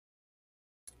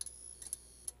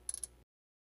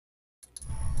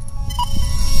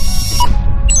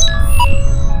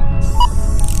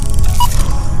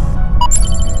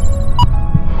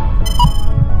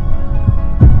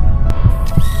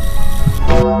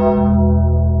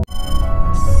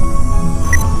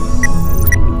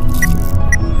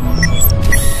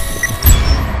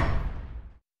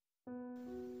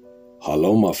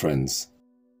friends,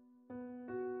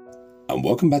 and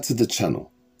welcome back to the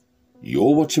channel.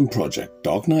 You're watching Project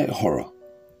Dark Knight Horror,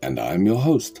 and I'm your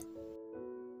host,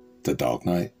 The Dark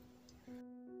Knight.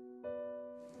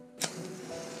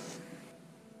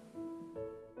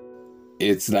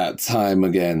 It's that time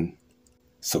again,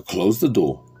 so close the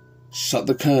door, shut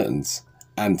the curtains,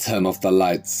 and turn off the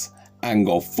lights, and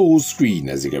go full screen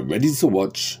as you get ready to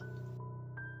watch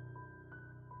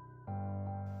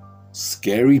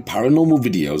scary paranormal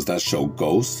videos that show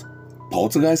ghosts,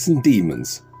 poltergeists and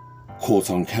demons caught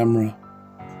on camera.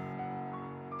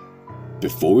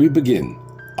 Before we begin,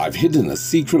 I've hidden a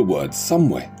secret word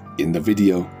somewhere in the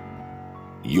video.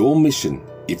 Your mission,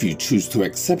 if you choose to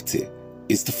accept it,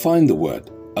 is to find the word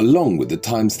along with the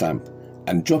timestamp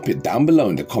and drop it down below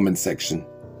in the comment section.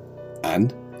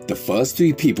 And the first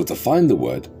 3 people to find the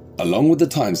word along with the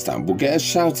timestamp will get a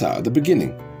shout out at the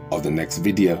beginning of the next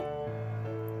video.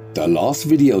 The last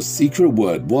video's secret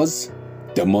word was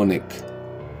demonic.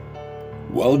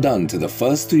 Well done to the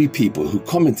first 3 people who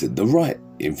commented the right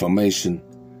information.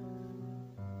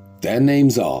 Their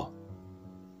names are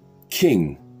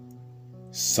King,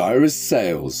 Cyrus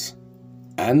Sales,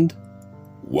 and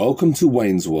Welcome to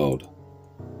Wayne's World.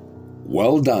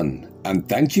 Well done, and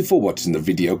thank you for watching the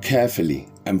video carefully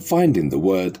and finding the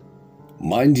word.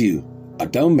 Mind you, I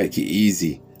don't make it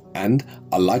easy, and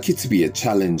I like it to be a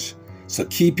challenge. So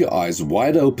keep your eyes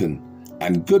wide open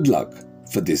and good luck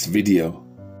for this video.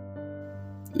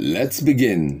 Let's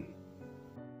begin.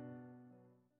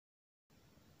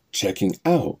 Checking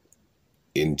out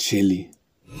in Chile.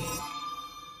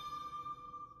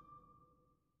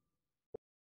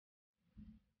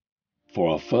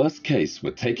 For our first case,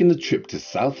 we're taking a trip to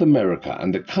South America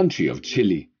and the country of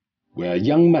Chile, where a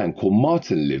young man called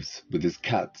Martin lives with his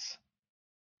cats.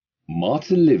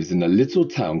 Martin lives in a little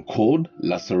town called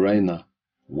La Serena,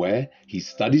 where he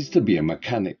studies to be a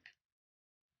mechanic.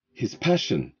 His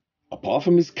passion, apart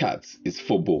from his cats, is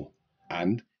football,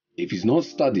 and if he's not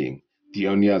studying, the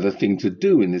only other thing to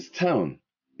do in his town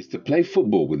is to play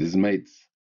football with his mates.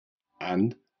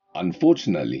 And,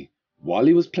 unfortunately, while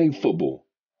he was playing football,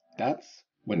 that's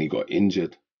when he got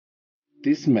injured.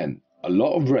 This meant a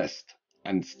lot of rest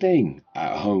and staying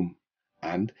at home,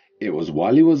 and it was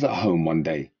while he was at home one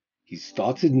day he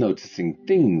started noticing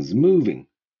things moving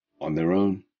on their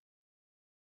own.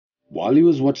 While he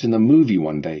was watching a movie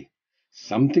one day,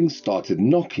 something started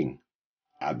knocking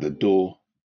at the door.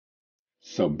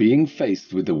 So being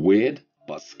faced with a weird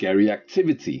but scary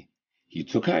activity, he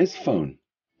took out his phone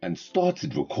and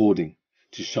started recording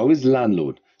to show his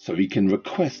landlord so he can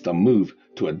request a move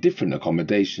to a different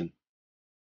accommodation.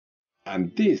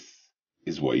 And this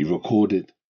is what he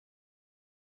recorded.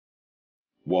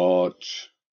 Watch.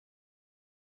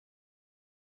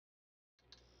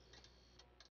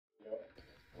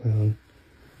 Weón.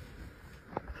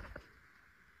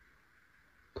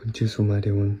 Conche su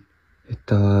madre, weón.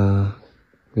 Estaba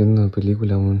viendo una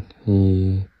película, weón.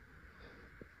 Y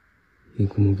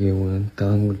como que, weón,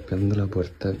 estaban golpeando la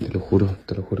puerta. Te lo juro.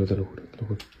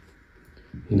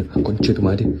 Y no, conche tu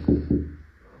madre.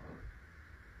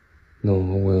 No,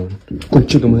 weón.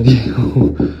 Conche tu madre.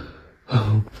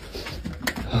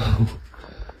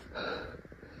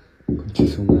 Conche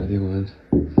su madre, weón.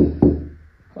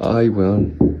 Ay,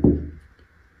 weón.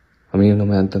 A mí no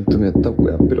me dan tanto miedo estas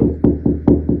weas, pero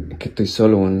es que estoy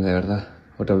solo, weón, de verdad.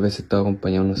 Otras veces he estado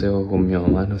acompañado, no sé, o con mi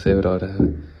mamá, no sé, pero ahora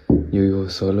yo vivo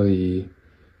solo y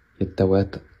esta wea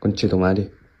está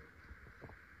conchetumare.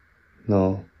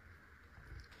 No.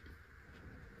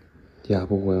 Ya,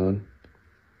 pues, weón.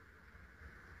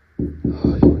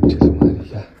 Ay, conchetumare,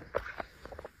 ya.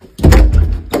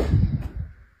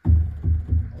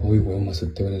 Uy, weón, me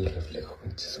asusté con el reflejo,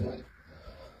 conchetumare.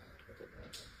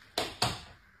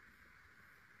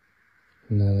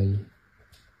 Nada ahí.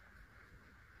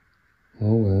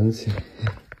 Oh, weón, sí.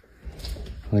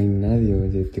 No hay nadie,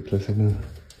 oye, este closet no.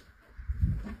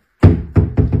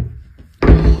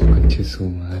 Oh, conche su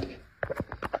madre.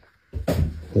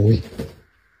 Uy.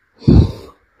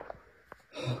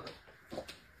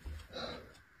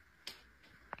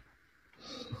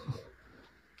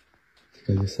 Se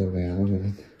cayó esa weá,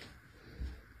 weón.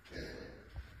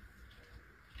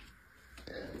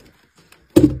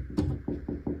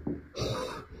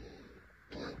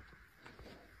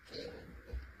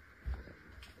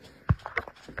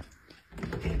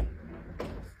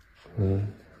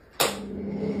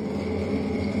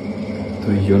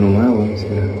 Estoy yo nomás, weón,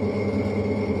 será.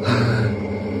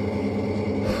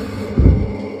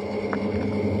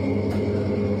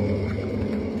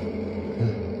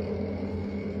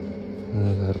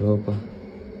 La ropa.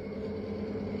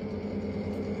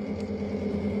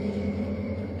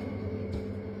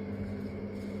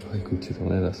 conche su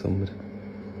madre, la sombra.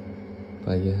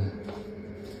 Para allá.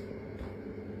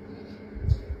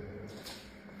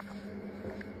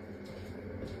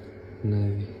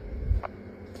 Nadie.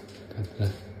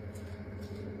 Atrás.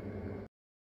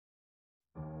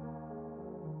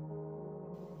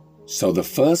 So the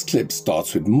first clip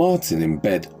starts with Martin in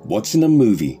bed watching a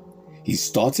movie. He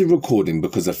started recording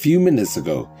because a few minutes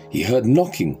ago he heard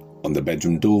knocking on the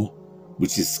bedroom door,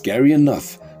 which is scary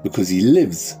enough because he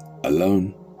lives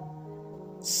alone.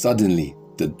 Suddenly,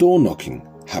 the door knocking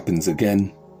happens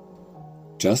again.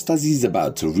 Just as he's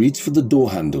about to reach for the door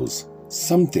handles,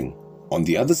 something on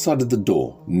the other side of the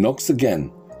door knocks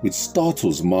again, which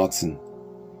startles Martin.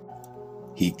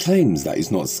 He claims that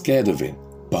he's not scared of it,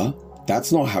 but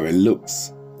that's not how it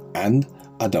looks, and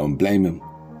I don't blame him,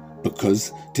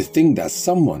 because to think that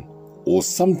someone or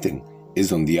something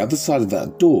is on the other side of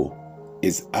that door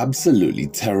is absolutely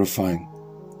terrifying,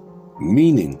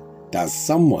 meaning that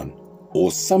someone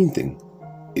or something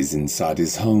is inside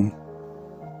his home.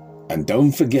 And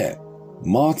don't forget,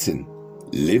 Martin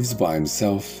lives by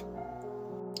himself.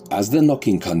 As the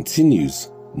knocking continues,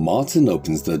 Martin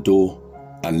opens the door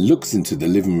and looks into the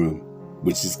living room,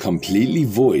 which is completely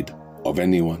void of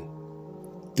anyone.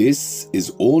 This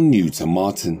is all new to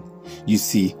Martin. You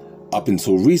see, up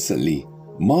until recently,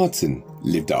 Martin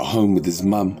lived at home with his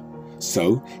mum,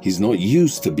 so he's not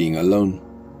used to being alone.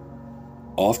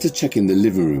 After checking the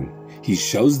living room, he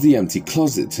shows the empty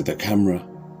closet to the camera.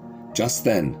 Just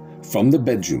then, from the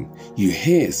bedroom, you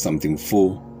hear something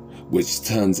fall, which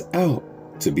turns out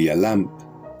to be a lamp.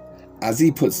 As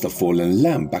he puts the fallen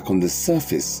lamp back on the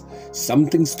surface,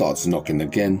 something starts knocking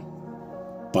again.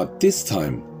 But this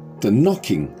time, the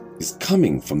knocking is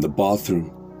coming from the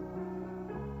bathroom.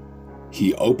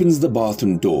 He opens the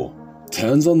bathroom door,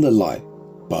 turns on the light,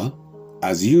 but,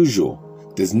 as usual,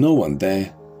 there's no one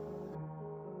there.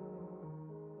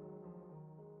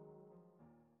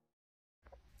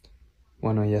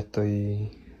 Bueno, ya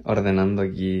estoy ordenando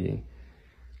aquí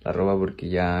la ropa porque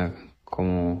ya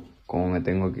como me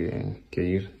tengo que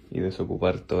ir y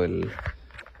desocupar todo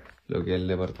lo que es el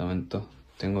departamento.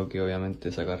 Tengo que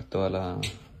obviamente sacar todas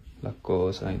las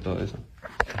cosas y todo eso.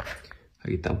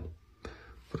 Aquí estamos.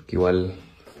 Porque igual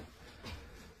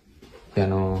ya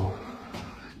no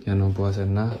puedo hacer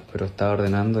nada, pero estaba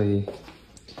ordenando y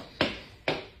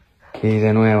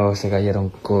de nuevo se cayeron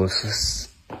cosas.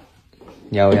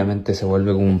 Ya obviamente se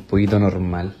vuelve como un poquito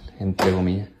normal, entre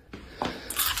comillas.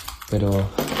 Pero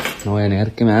no voy a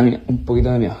negar que me da un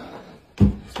poquito de miedo.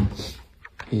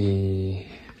 Y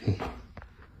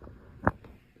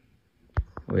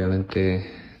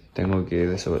obviamente tengo que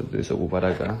desocupar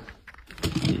acá.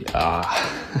 Y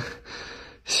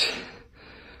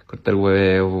cortar el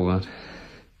huevo, weón.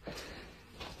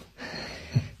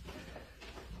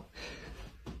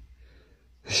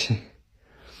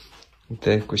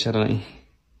 Ustedes escucharon ahí.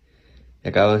 Y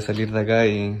acabo de salir de acá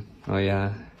y no,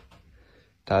 ya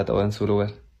estaba todo en su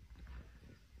lugar.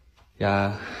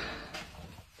 Ya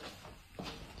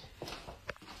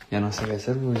no sé qué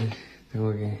hacer porque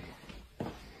tengo que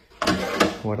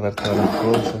guardar todas las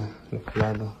cosas, los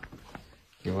platos.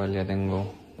 Igual ya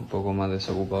tengo un poco más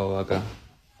desocupado acá.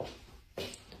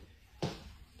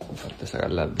 Me falta sacar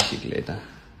la bicicleta,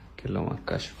 que es lo más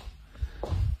cacho.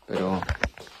 Pero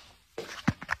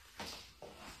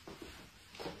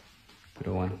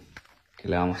bueno, ¿qué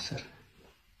le vamos a hacer?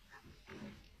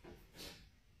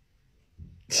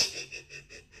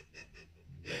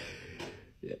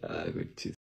 Ya,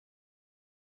 cochis.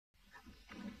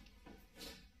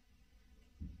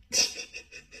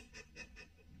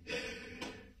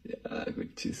 Ya,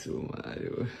 cochis su madre,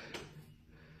 weón.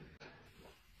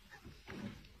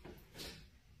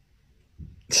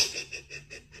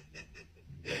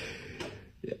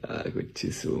 Ya,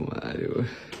 cochis su madre, weón.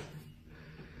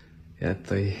 Ya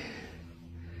estoy,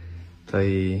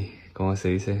 ¿cómo se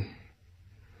dice?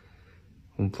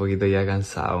 Un poquito ya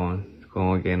cansado, weón.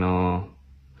 Como que no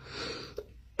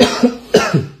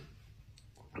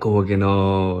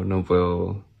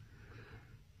puedo,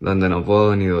 donde no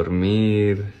puedo ni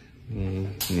dormir,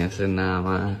 ni hacer nada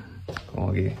más.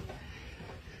 Como que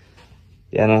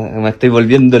ya no, me estoy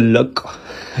volviendo loco.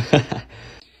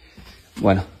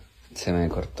 Bueno, se me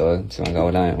acabó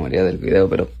la memoria del video,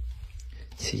 pero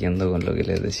siguiendo con lo que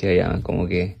les decía, ya como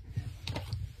que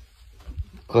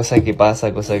cosa que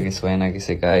pasa, cosa que suena, que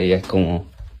se cae, ya es como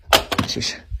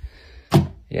chucha.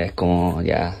 Ya es como,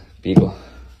 ya, pico.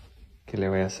 ¿Qué le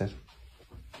voy a hacer?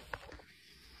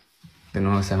 De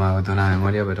nuevo se me agotó la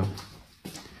memoria, pero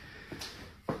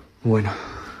bueno,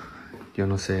 yo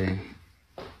no sé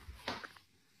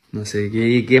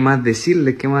qué más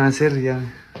decirles, qué más hacer, ya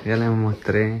les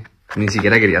mostré Ni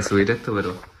siquiera quería subir esto,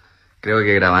 pero creo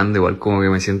que grabando igual como que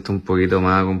me siento un poquito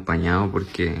más acompañado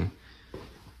porque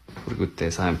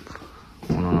ustedes saben,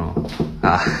 uno no...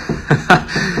 Ah.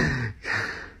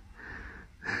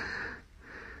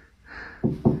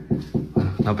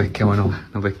 Bueno, no pesquemos,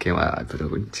 no pesquemos. Ay, pero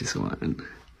conchizo, man.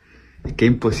 Es que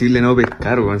es imposible no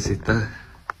pescar, weón, si está...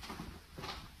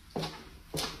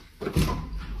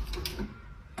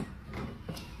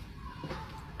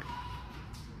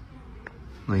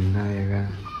 No hay nadie acá.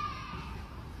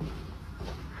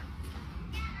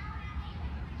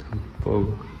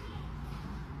 Tampoco.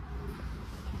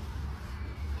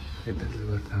 Este es el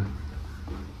departamento.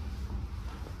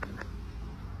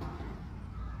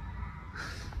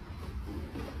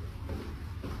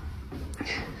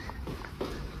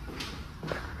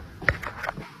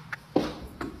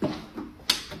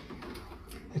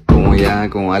 Es como ya,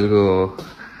 como algo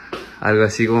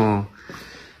así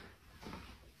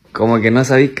como que no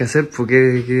sabéis qué hacer, pues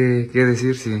qué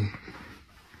decir si...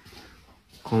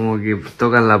 Como que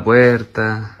tocan la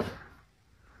puerta.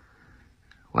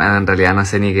 Bueno, en realidad no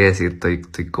sé ni qué decir,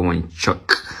 estoy como en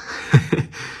shock.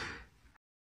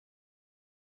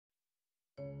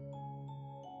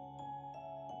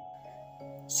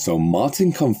 So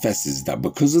Martin confesses that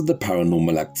because of the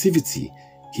paranormal activity,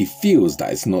 he feels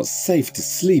that it's not safe to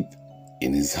sleep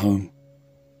in his home.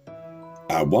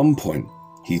 At one point,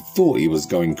 he thought he was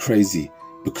going crazy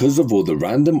because of all the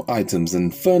random items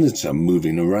and furniture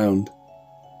moving around.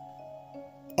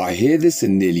 I hear this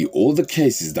in nearly all the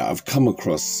cases that I've come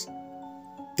across.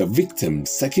 The victim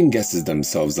second guesses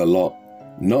themselves a lot,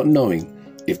 not knowing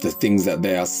if the things that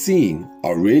they are seeing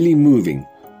are really moving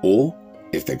or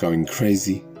if they're going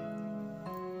crazy.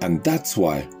 And that's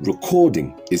why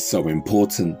recording is so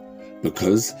important,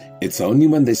 because it's only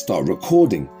when they start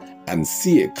recording and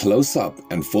see it close up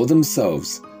and for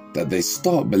themselves that they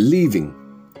start believing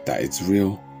that it's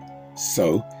real.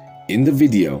 So, in the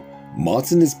video,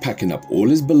 Martin is packing up all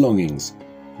his belongings,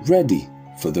 ready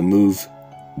for the move,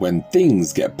 when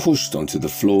things get pushed onto the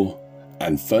floor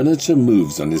and furniture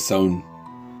moves on its own.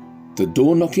 The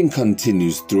door knocking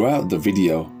continues throughout the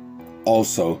video.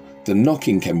 Also, the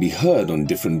knocking can be heard on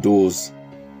different doors.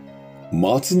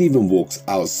 Martin even walks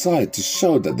outside to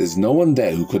show that there's no one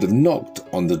there who could have knocked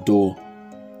on the door,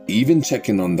 even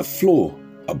checking on the floor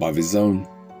above his own.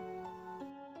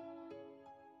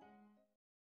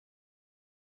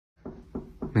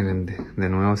 Miren, de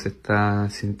nuevo se está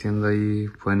sintiendo ahí,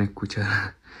 pueden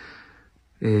escuchar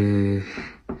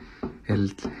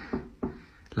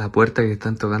la puerta que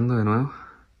están tocando de nuevo.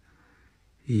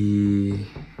 Y...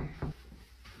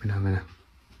 Mira,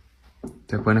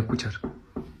 se pueden escuchar.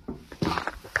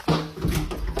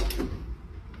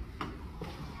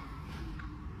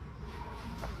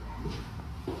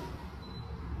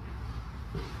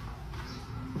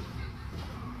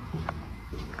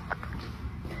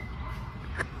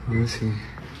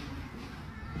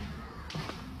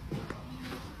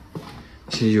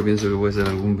 Sí, yo pienso que puede ser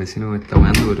algún vecino que me está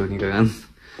weando, pero ni cagando.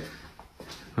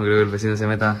 No creo que el vecino se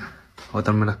meta a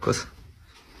botarme las cosas.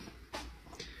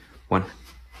 Bueno.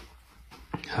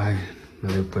 Ay,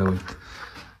 me doy por la vuelta.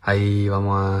 Ahí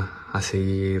vamos a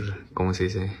seguir, ¿cómo se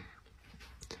dice?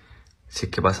 Si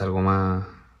es que pasa algo más,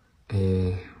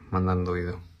 mandando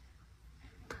video.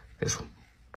 Eso.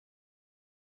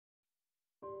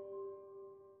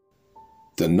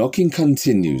 The knocking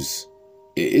continues.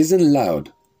 It isn't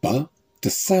loud, but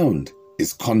the sound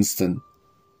is constant.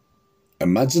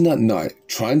 Imagine at night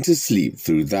trying to sleep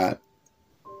through that.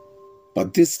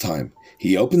 But this time,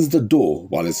 he opens the door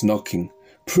while it's knocking,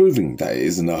 proving that it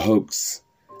isn't a hoax.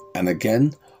 And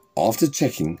again, after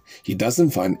checking, he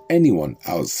doesn't find anyone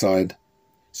outside.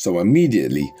 So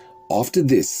immediately after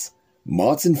this,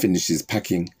 Martin finishes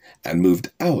packing and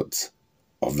moved out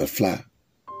of the flat.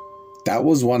 That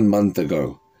was 1 month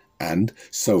ago, and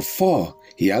so far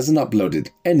he hasn't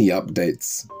uploaded any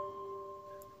updates.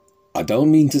 I don't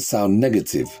mean to sound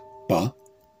negative, but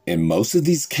in most of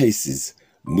these cases,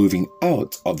 moving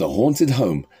out of the haunted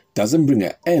home doesn't bring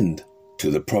an end to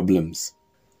the problems.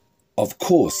 Of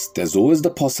course, there's always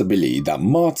the possibility that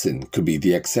Martin could be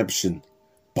the exception,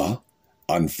 but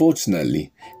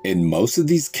unfortunately, in most of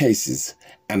these cases,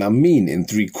 and I mean in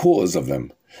 3/4 of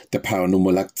them, the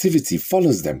paranormal activity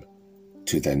follows them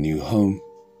to their new home.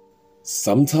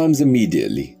 Sometimes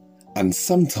immediately, and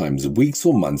sometimes weeks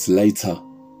or months later.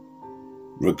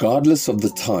 Regardless of the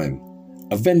time,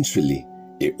 eventually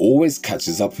it always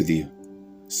catches up with you.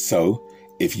 So,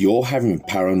 if you're having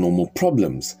paranormal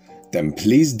problems, then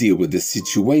please deal with the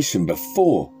situation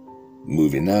before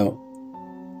moving out.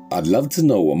 I'd love to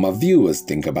know what my viewers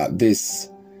think about this,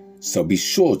 so be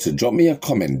sure to drop me a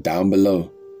comment down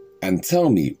below. and tell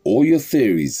me all your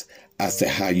theories as to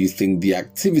how you think the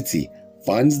activity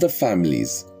finds the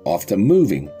families after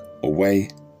moving away.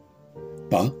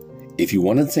 But if you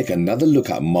want to take another look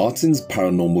at Martin's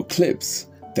paranormal clips,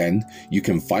 then you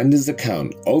can find his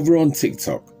account over on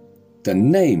TikTok. The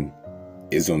name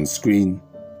is on screen.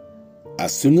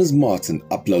 As soon as Martin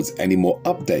uploads any more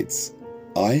updates,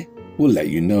 I will let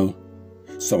you know.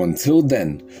 So until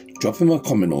then, drop him a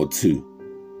comment or two.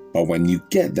 But when you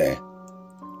get there,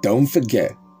 don't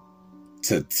forget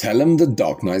to tell him the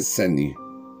Dark Knight sent you.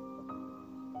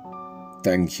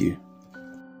 Thank you.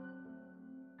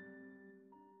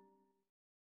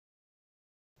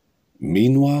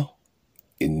 Meanwhile,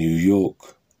 in New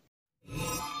York.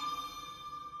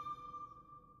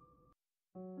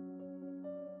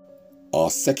 Our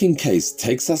second case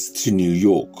takes us to New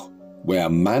York, where a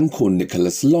man called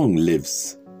Nicholas Long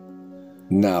lives.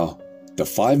 Now, the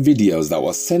 5 videos that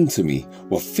were sent to me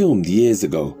were filmed years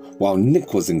ago while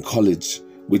Nick was in college,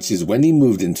 which is when he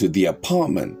moved into the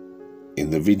apartment in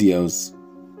the videos.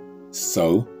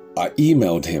 So I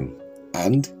emailed him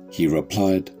and he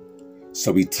replied.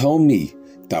 So he told me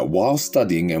that while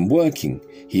studying and working,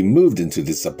 he moved into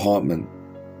this apartment.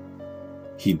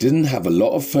 He didn't have a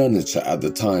lot of furniture at the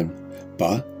time,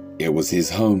 but it was his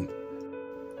home.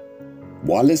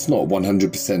 While it's not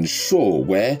 100% sure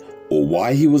where or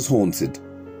why he was haunted,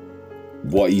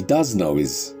 what he does know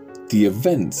is the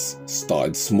events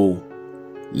started small,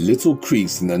 little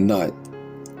creaks in the night,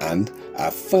 and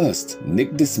at first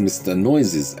Nick dismissed the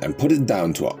noises and put it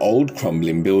down to an old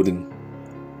crumbling building.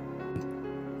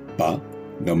 But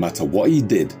no matter what he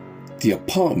did, the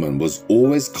apartment was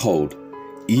always cold,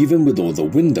 even with all the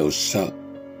windows shut.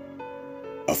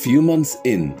 A few months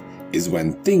in is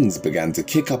when things began to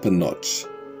kick up a notch.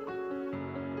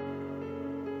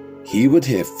 He would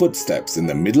hear footsteps in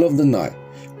the middle of the night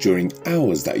during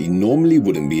hours that he normally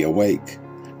wouldn't be awake,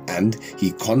 and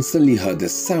he constantly heard the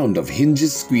sound of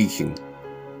hinges squeaking,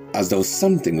 as though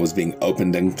something was being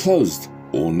opened and closed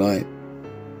all night.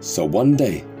 So one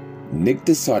day, Nick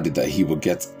decided that he would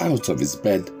get out of his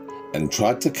bed and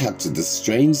tried to capture the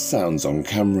strange sounds on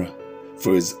camera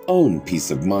for his own peace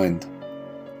of mind.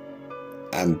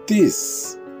 And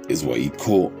this is what he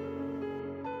caught.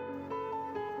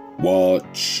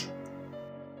 Watch.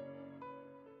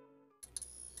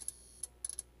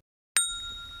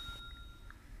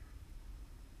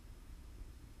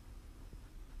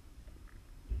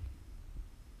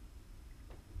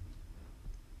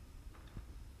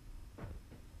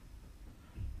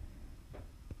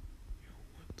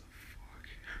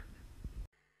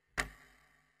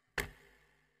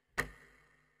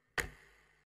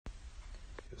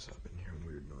 I've been hearing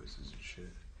weird noises and shit,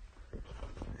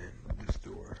 and this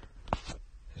door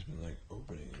has been like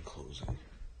opening and closing.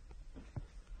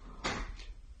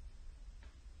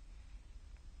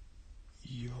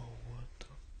 Yo, what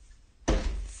the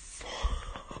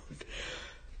fuck?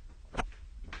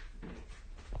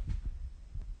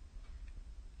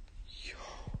 Yo.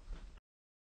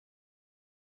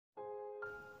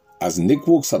 As Nick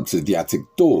walks up to the attic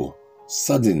door,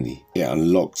 suddenly it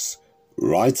unlocks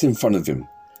right in front of him,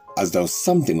 as though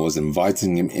something was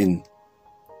inviting him in.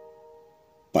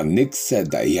 But Nick said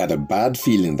that he had a bad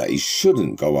feeling that he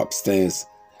shouldn't go upstairs,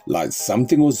 like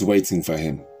something was waiting for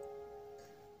him.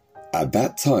 At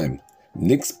that time,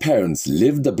 Nick's parents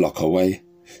lived a block away,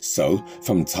 so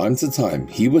from time to time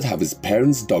he would have his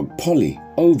parents' dog Polly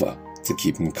over to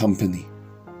keep him company.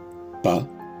 But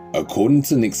according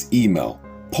to Nick's email,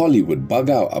 Polly would bug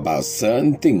out about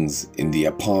certain things in the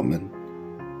apartment.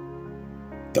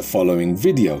 The following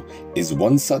video is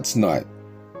one such night.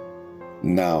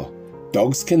 Now,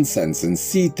 dogs can sense and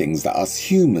see things that us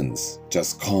humans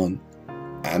just can't,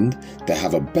 and they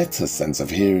have a better sense of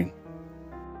hearing.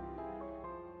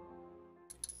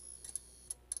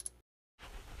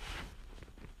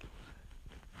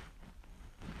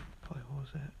 What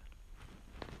was that?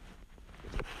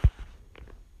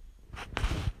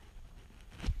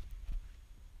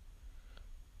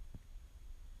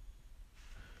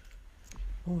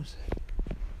 What was that?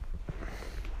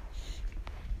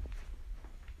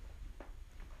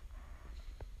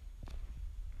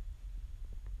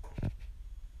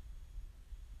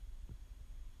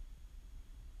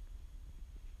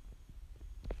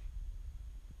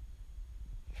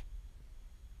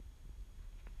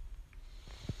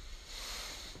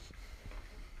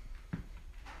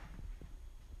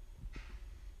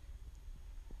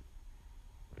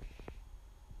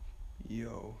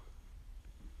 Yo.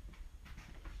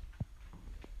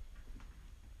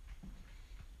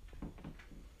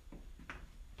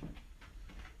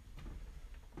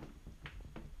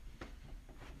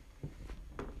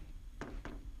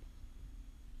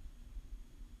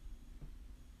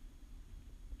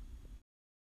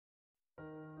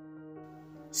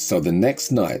 So the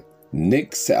next night,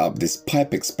 Nick set up this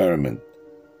pipe experiment.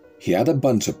 He had a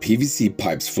bunch of PVC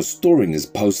pipes for storing his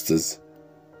posters.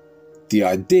 The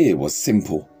idea was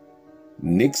simple.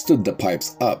 Nick stood the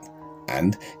pipes up,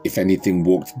 and if anything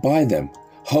walked by them,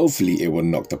 hopefully it would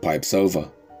knock the pipes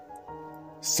over.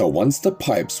 So once the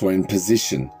pipes were in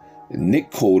position,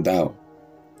 Nick called out.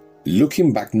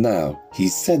 Looking back now, he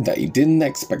said that he didn't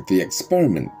expect the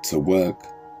experiment to work,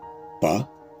 but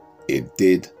it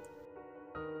did.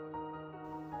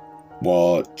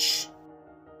 Watch.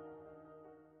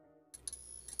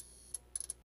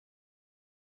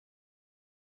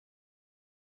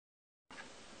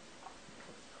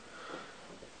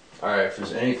 Alright, if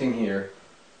there's anything here,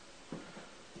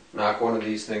 knock one of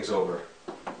these things over.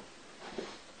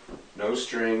 No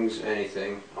strings,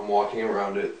 anything. I'm walking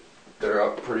around it. They're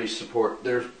up pretty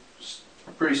they're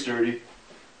pretty sturdy.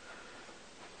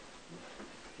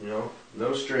 You know,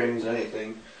 no strings,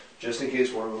 anything. Just in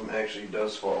case one of them actually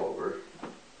does fall over.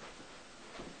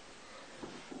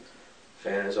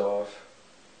 Fan is off.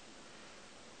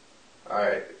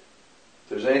 Alright, if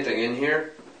there's anything in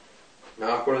here,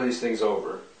 knock one of these things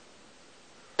over.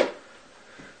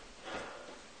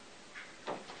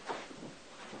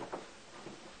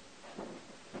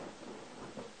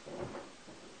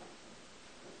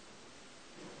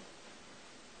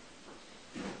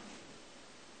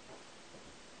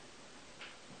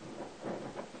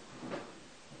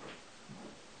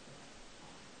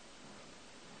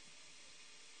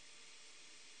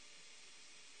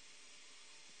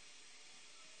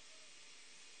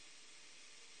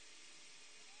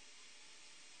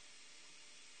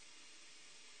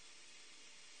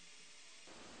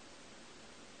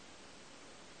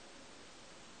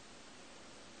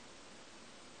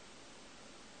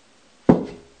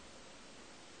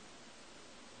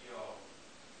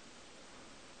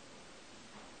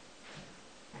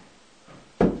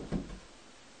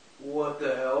 What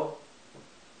the hell?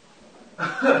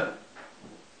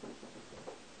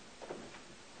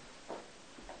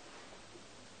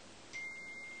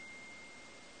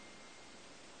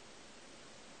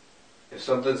 If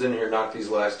something's in here, knock these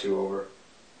last two over.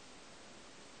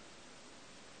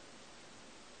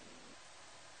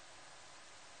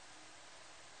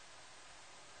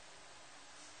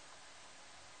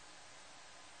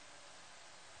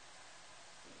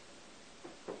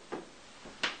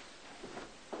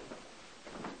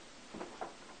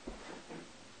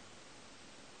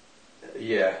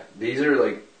 Yeah, these are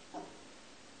like... What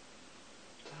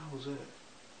the hell was it?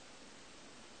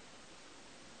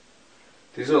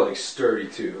 These are like sturdy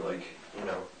too, like, you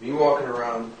know, me walking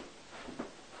around,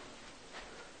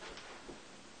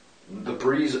 the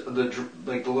breeze,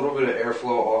 like the little bit of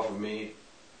airflow off of me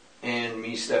and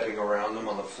me stepping around them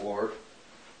on the floor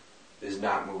is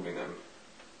not moving them.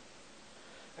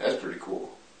 That's pretty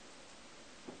cool.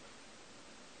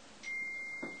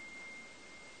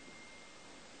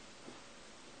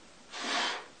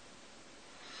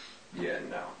 Yeah,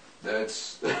 no.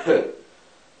 That's... yeah,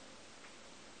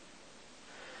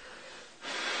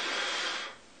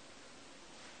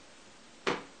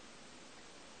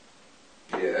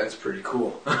 that's pretty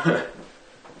cool.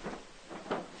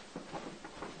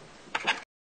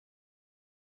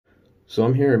 So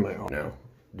I'm here in my home now,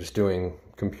 just doing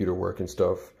computer work and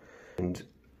stuff, and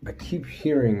I keep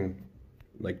hearing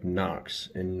like knocks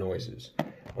and noises.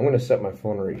 I'm going to set my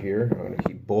phone right here. I'm going to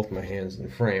keep both my hands in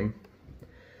the frame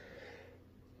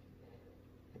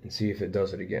and see if it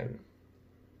does it again.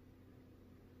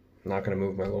 I'm not going to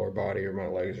move my lower body or my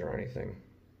legs or anything.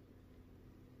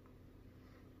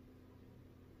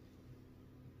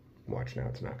 Watch now,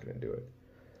 it's not going to do it.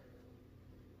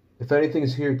 If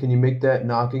anything's here, can you make that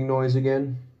knocking noise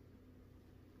again?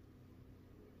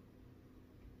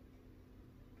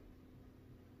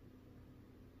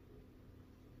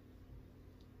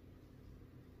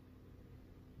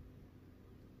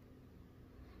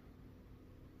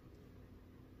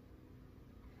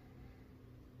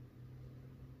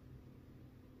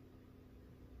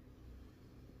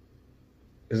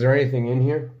 Is there anything in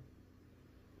here?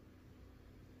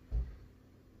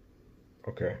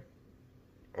 Okay.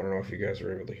 I don't know if you guys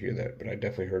were able to hear that, but I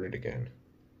definitely heard it again.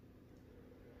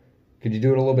 Could you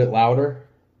do it a little bit louder?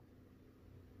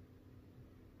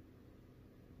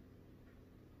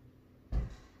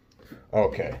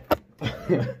 Okay.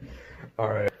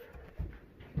 Alright.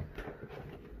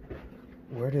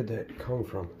 Where did that come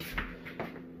from?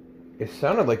 It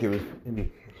sounded like it was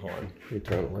in... Hold on, let me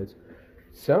turn the lights.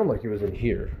 It sounded like it was in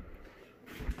here.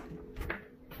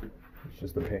 It's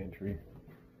just the pantry.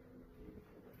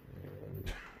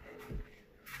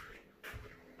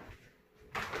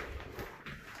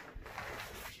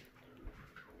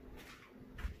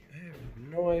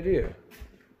 no idea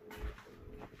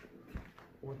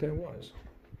what that was.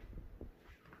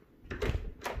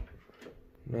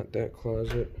 Not that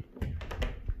closet.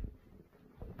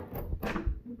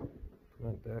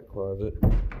 Not that closet.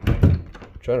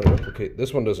 I'm trying to replicate.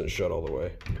 This one doesn't shut all the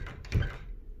way.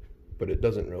 But it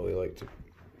doesn't really like to.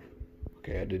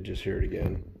 Okay, I did just hear it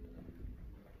again.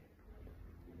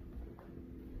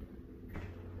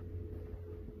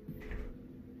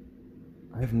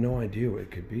 I have no idea what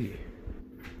it could be.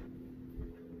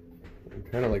 I'm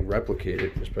trying to like replicate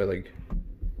it just by like.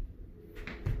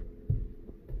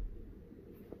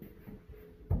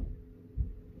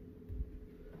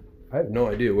 I have no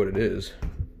idea what it is.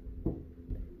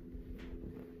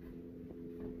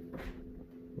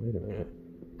 Wait a minute.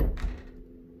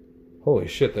 Holy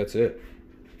shit, that's it.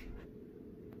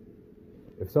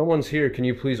 If someone's here, can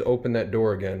you please open that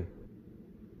door again?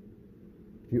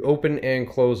 You open and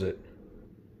close it.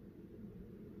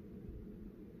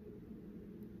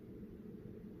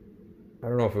 I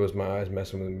don't know if it was my eyes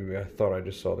messing with me. Maybe I thought I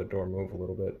just saw the door move a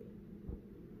little bit.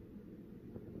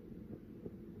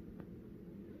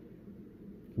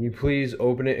 Can you please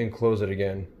open it and close it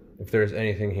again, if there's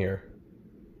anything here?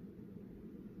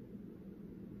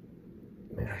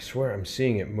 Man, I swear I'm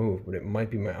seeing it move, but it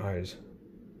might be my eyes.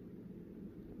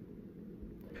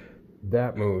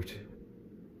 That moved.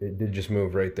 It did just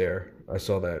move right there. I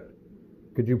saw that.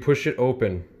 Could you push it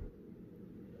open?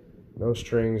 No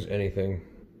strings, anything.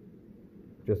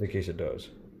 Just in case it does.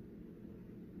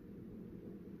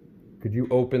 Could you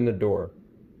open the door?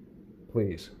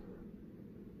 Please.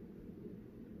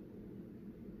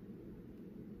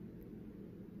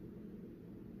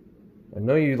 I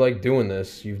know you like doing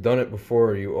this. You've done it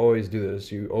before. You always do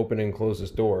this. You open and close this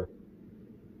door.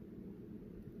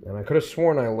 And I could have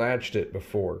sworn I latched it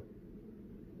before.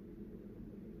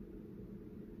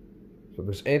 So if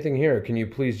there's anything here, can you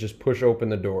please just push open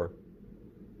the door?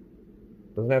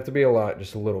 Doesn't have to be a lot,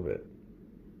 just a little bit.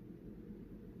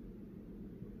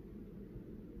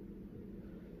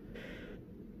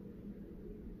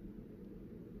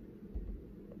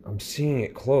 I'm seeing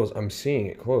it close. I'm seeing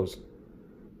it close.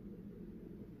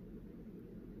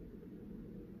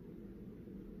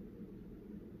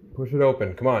 Push it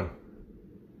open. Come on.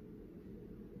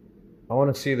 I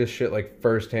want to see this shit like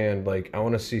firsthand. Like, I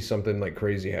want to see something like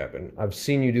crazy happen. I've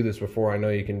seen you do this before. I know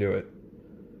you can do it.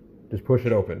 Just push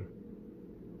it open.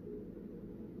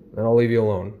 And I'll leave you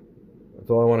alone. That's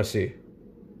all I want to see.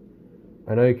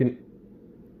 I know you can.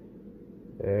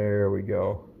 There we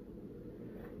go.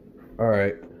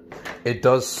 Alright. It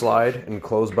does slide and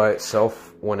close by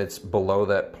itself when it's below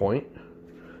that point.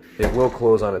 It will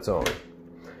close on its own.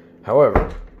 However,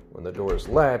 when the door is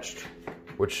latched,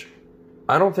 which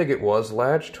I don't think it was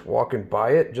latched walking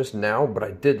by it just now, but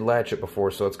I did latch it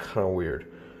before, so it's kind of weird.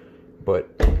 But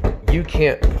you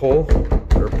can't pull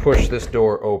or push this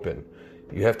door open.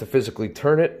 You have to physically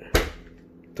turn it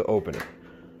to open it.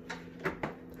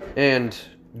 And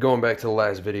going back to the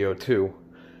last video too,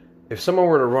 if someone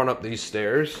were to run up these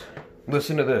stairs,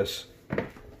 listen to this.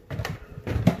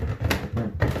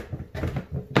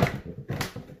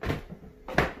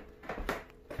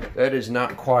 That is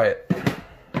not quiet.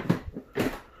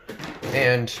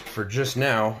 And for just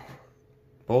now,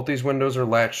 both these windows are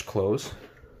latched closed.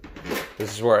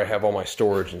 This is where I have all my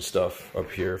storage and stuff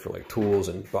up here for like tools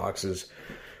and boxes.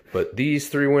 But these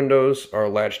three windows are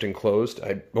latched and closed.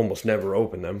 I almost never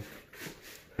open them.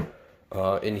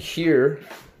 In here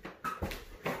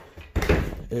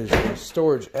is a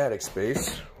storage attic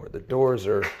space where the doors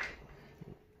are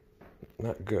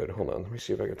not good. Hold on, let me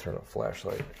see if I can turn on a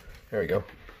flashlight. There we go.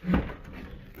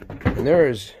 And there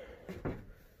is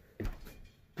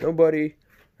nobody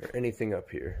or anything up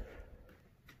here.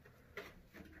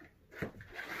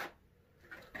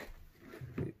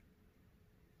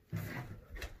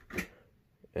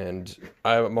 And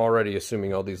I'm already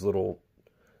assuming all these little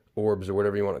orbs or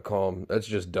whatever you want to call them, that's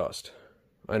just dust.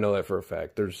 I know that for a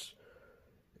fact. It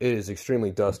is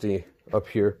extremely dusty up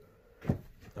here.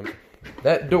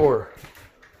 That door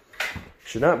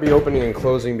should not be opening and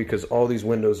closing because all these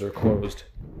windows are closed.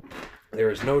 There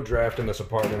is no draft in this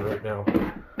apartment right now.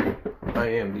 I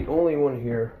am the only one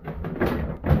here.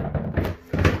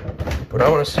 But I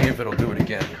want to see if it'll do it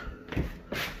again.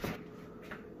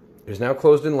 It is now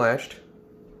closed and latched.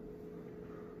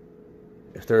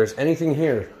 If there is anything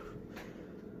here,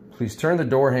 please turn the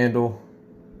door handle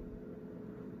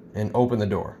and open the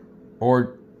door.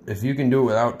 Or if you can do it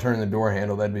without turning the door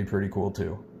handle, that'd be pretty cool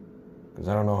too. Because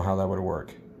I don't know how that would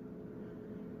work.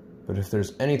 But if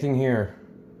there's anything here,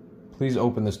 please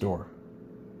open this door.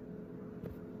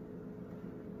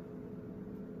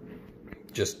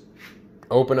 Just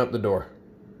open up the door.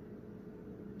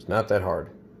 It's not that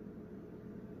hard.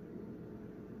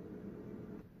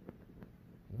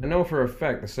 I know for a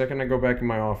fact the second I go back in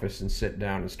my office and sit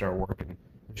down and start working,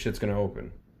 shit's gonna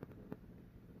open.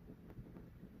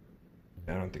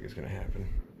 I don't think it's gonna happen.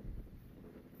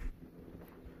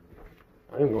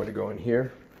 I am going to go in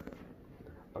here.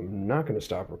 I'm not gonna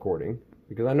stop recording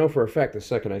because I know for a fact the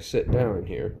second I sit down in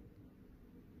here,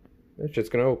 that shit's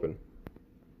gonna open.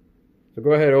 So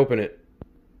go ahead, open it.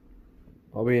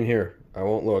 I'll be in here. I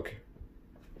won't look.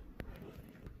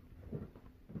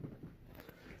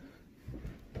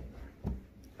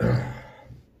 Gonna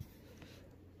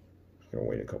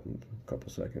wait a couple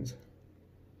seconds.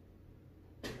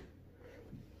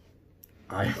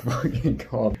 I fucking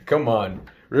called. Come on,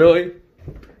 really?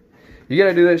 You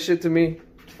gotta do that shit to me?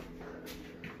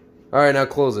 All right, now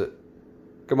close it.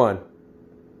 Come on.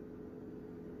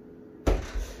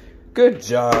 Good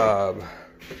job.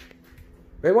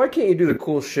 Man, why can't you do the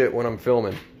cool shit when I'm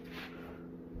filming?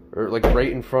 Or like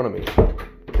right in front of me.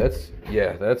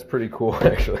 That's pretty cool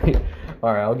actually.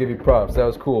 All right, I'll give you props. That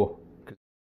was cool.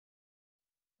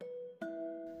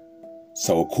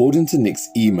 So according to Nick's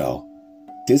email,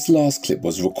 this last clip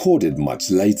was recorded much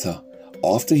later,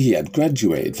 after he had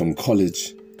graduated from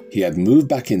college. He had moved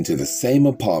back into the same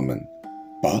apartment,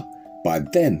 but by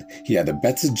then he had a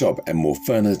better job and more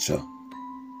furniture.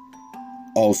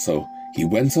 Also, he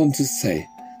went on to say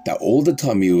that all the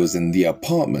time he was in the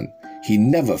apartment, he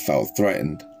never felt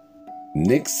threatened.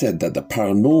 Nick said that the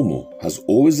paranormal has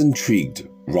always intrigued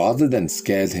rather than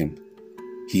scared him.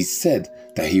 He said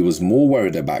that he was more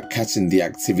worried about catching the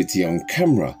activity on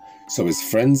camera so his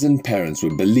friends and parents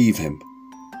would believe him.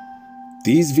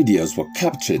 These videos were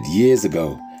captured years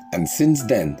ago, and since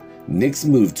then, Nick's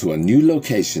moved to a new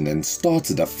location and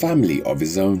started a family of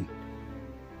his own.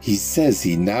 He says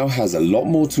he now has a lot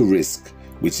more to risk,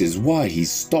 which is why he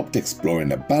stopped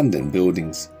exploring abandoned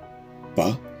buildings.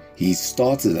 But he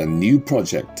started a new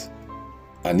project.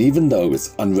 And even though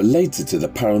it's unrelated to the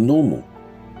paranormal,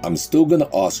 I'm still gonna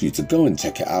ask you to go and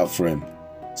check it out for him.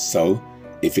 So,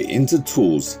 if you're into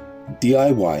tools,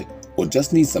 DIY, or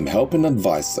just need some help and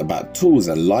advice about tools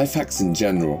and life hacks in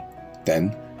general,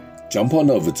 then jump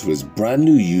on over to his brand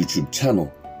new YouTube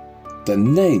channel. The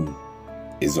name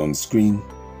is on screen.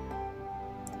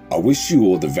 I wish you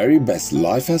all the very best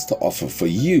life has to offer for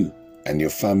you and your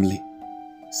family.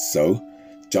 So,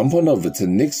 jump on over to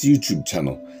Nick's YouTube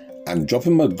channel and drop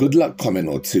him a good luck comment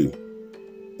or two.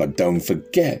 But don't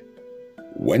forget,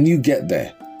 when you get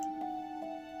there,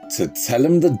 to tell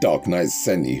him the Dark Knight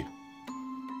sent you.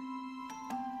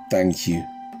 Thank you.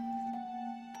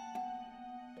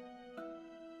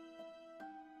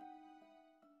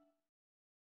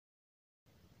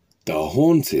 The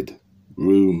Haunted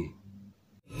Room.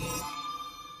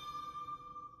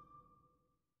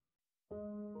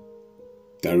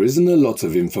 There isn't a lot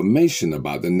of information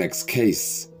about the next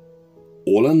case.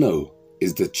 All I know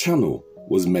is the channel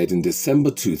was made in December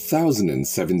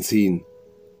 2017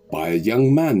 by a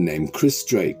young man named Chris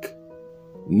Drake.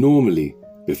 Normally,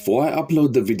 before I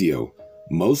upload the video,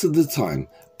 most of the time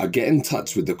I get in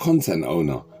touch with the content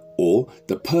owner or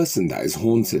the person that is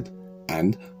haunted,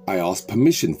 and I ask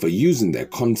permission for using their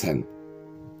content.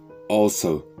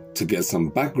 Also, to get some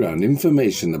background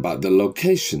information about the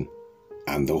location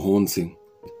and the haunting.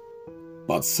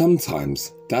 But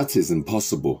sometimes that isn't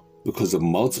possible because of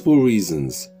multiple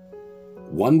reasons.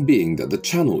 One being that the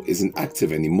channel isn't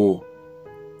active anymore.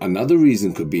 Another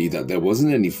reason could be that there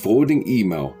wasn't any forwarding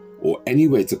email or any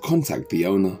way to contact the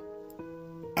owner.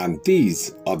 And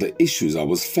these are the issues I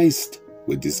was faced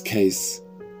with this case.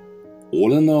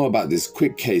 All I know about this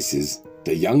quick case is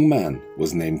the young man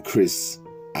was named Chris,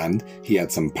 and he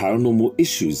had some paranormal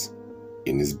issues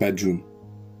in his bedroom.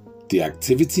 The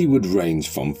activity would range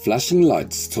from flashing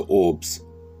lights to orbs.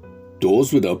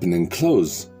 Doors would open and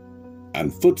close,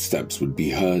 and footsteps would be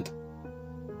heard.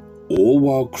 All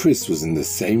while Chris was in the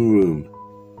same room.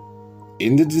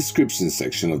 In the description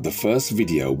section of the first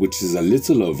video, which is a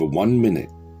little over 1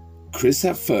 minute, Chris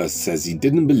at first says he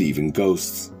didn't believe in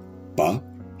ghosts, but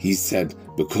he said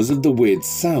because of the weird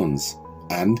sounds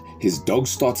and his dog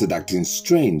started acting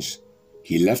strange,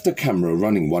 he left the camera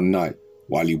running one night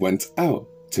while he went out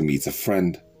to meet a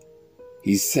friend.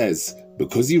 He says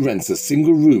because he rents a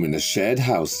single room in a shared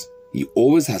house, he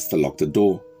always has to lock the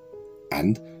door,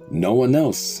 and no one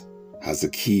else has a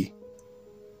key.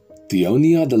 The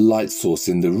only other light source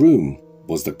in the room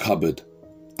was the cupboard,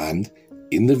 and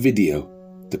in the video,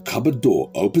 the cupboard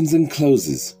door opens and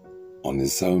closes on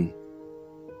its own.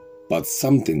 But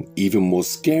something even more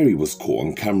scary was caught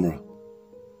on camera.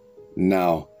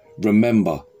 Now,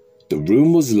 remember, the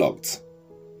room was locked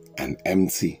and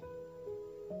empty.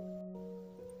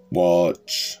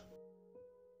 Watch.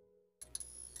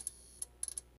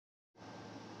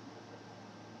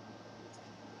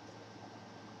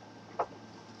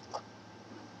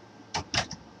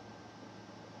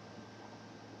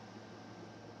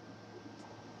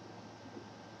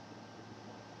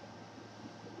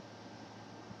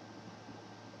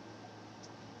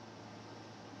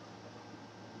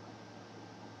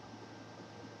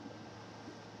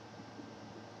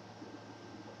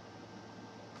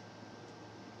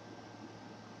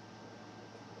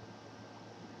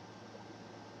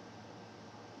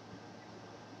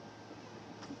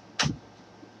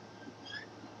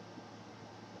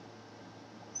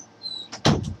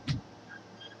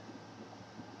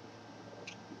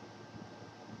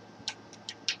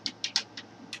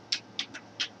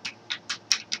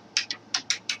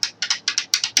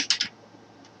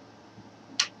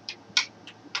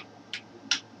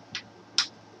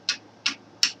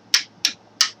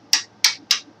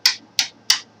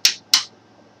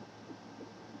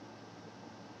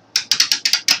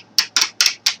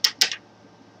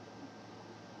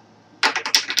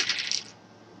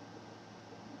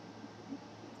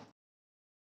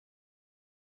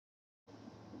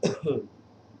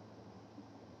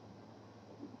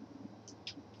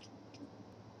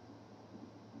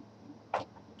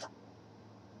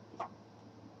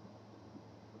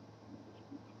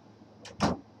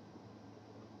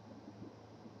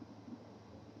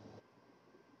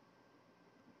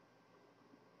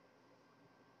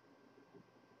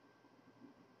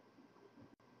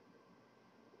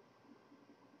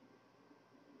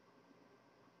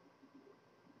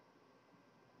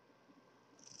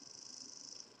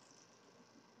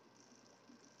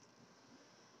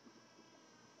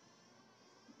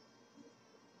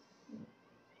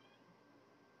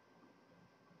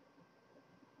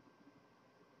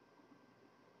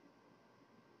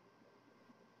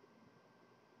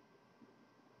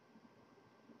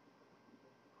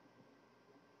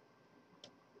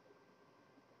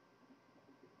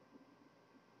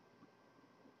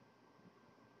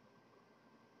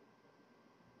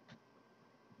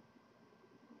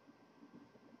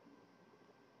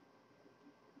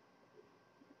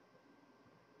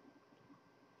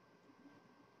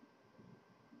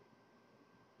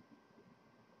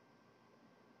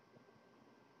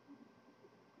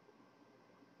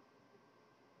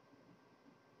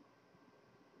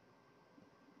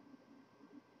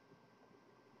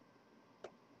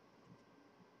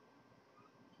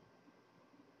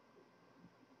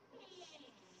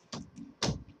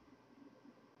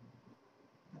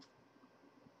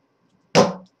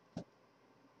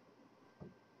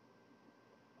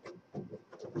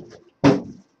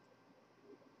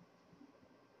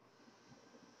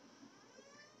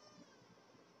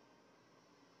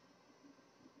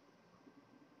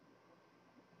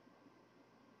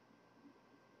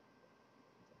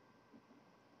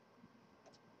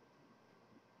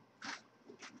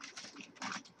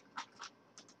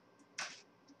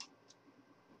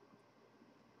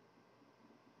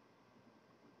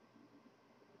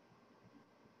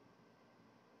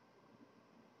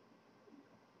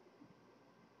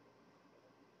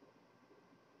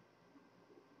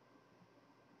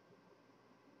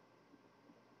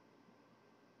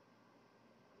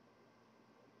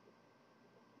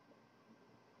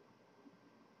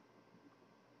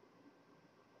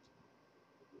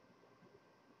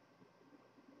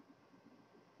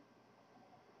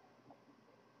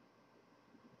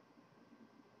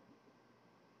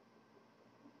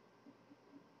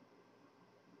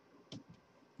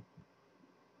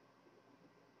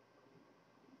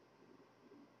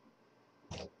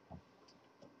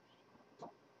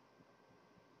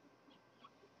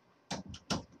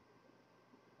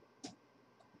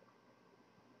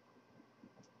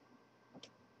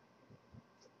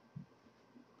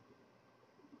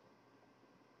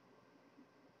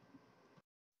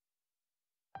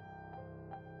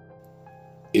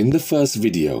 In the first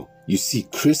video, you see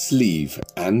Chris leave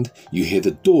and you hear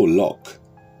the door lock.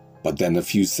 But then a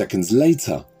few seconds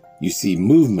later, you see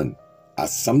movement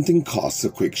as something casts a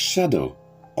quick shadow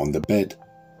on the bed.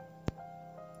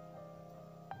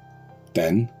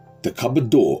 Then the cupboard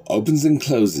door opens and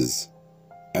closes,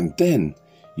 and then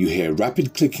you hear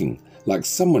rapid clicking like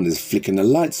someone is flicking a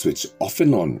light switch off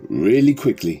and on really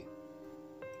quickly.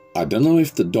 I don't know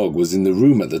if the dog was in the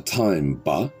room at the time,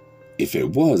 but if it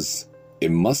was, it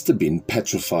must have been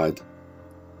petrified.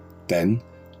 Then,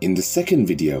 in the second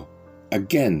video,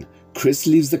 again Chris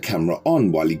leaves the camera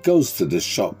on while he goes to the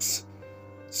shops.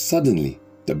 Suddenly,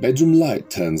 the bedroom light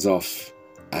turns off,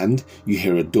 and you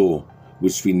hear a door,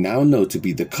 which we now know to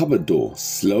be the cupboard door,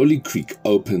 slowly creak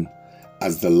open,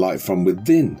 as the light from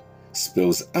within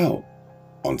spills out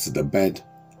onto the bed.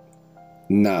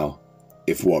 Now,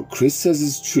 if what Chris says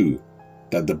is true,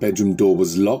 that the bedroom door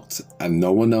was locked and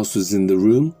no one else was in the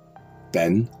room,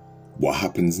 then what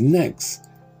happens next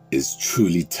is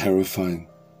truly terrifying,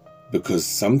 because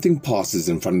something passes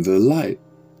in front of the light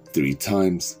 3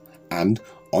 times, and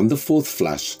on the 4th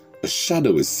flash, a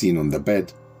shadow is seen on the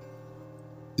bed.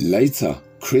 Later,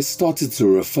 Chris started to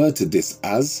refer to this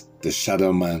as the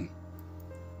Shadow Man.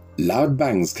 Loud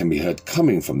bangs can be heard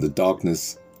coming from the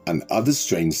darkness, and other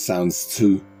strange sounds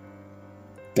too.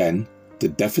 Then, the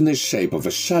definite shape of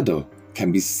a shadow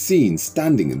can be seen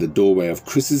standing in the doorway of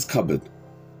Chris's cupboard.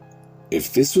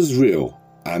 If this was real,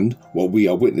 and what we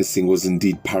are witnessing was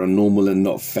indeed paranormal and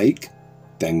not fake,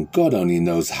 then God only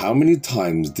knows how many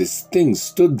times this thing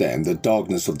stood there in the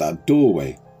darkness of that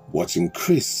doorway, watching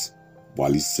Chris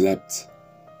while he slept.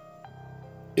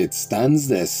 It stands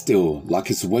there still like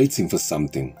it's waiting for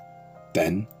something.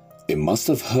 Then, it must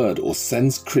have heard or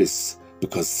sensed Chris,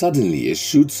 because suddenly it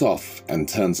shoots off and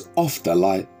turns off the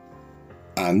light.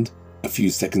 And a few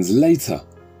seconds later,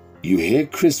 you hear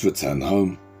Chris return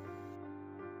home.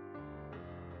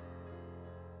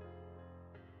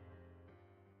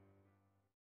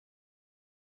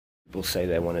 People say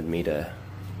they wanted me to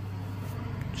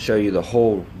show you the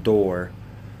whole door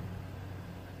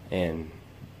and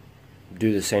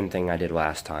do the same thing I did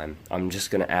last time. I'm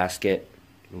just going to ask it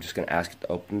to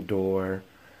open the door.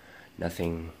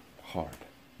 Nothing hard.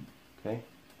 Okay?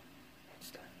 What's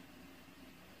that?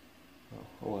 Oh,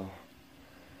 well.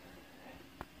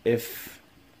 If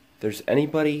there's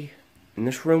anybody in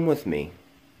this room with me,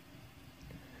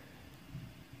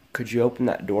 could you open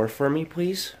that door for me,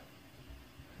 please?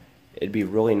 It'd be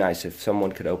really nice if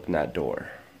someone could open that door.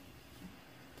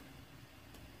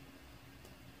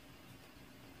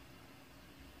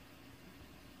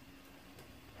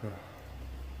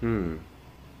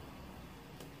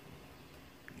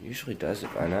 Usually does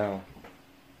it by now.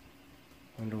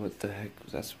 Wonder what the heck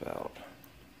was that about.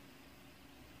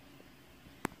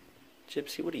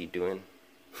 Gypsy, what are you doing?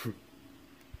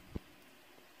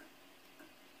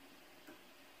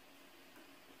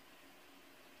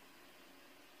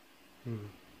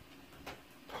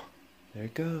 There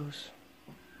it goes.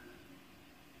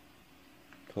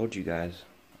 Told you guys.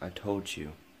 I told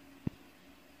you.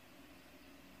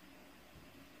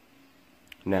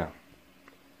 Now.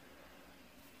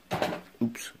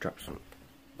 Oops, dropped some.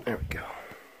 There we go.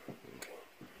 Okay.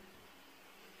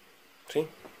 See?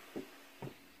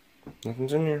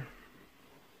 Nothing's in here.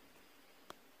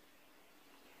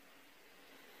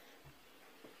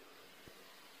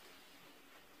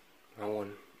 No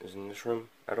one is in this room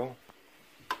at all.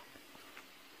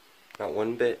 Not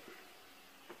one bit.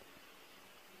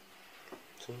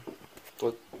 See?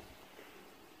 Look.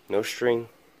 No string.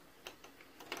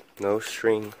 No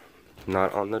string.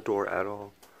 Not on the door at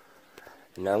all.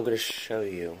 And now I'm going to show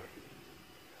you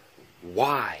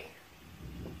why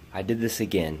I did this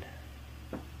again.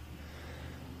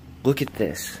 Look at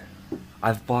this.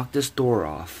 I've blocked this door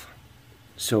off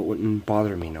so it wouldn't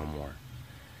bother me no more.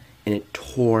 And it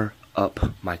tore up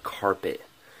my carpet.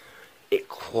 It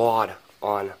clawed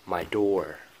on my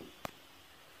door.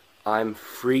 I'm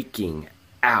freaking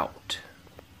out.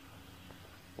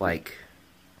 Like,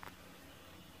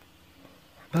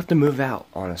 I'm about to move out,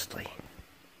 honestly.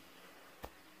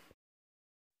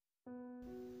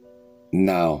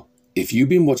 Now, if you've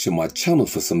been watching my channel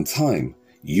for some time,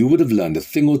 you would have learned a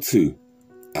thing or two,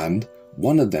 and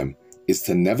one of them is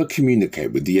to never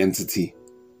communicate with the entity.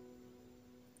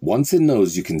 Once it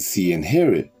knows you can see and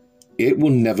hear it, it will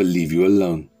never leave you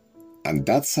alone, and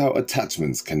that's how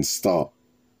attachments can start.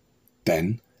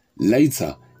 Then,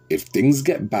 later, if things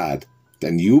get bad,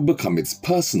 then you'll become its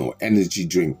personal energy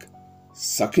drink,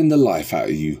 sucking the life out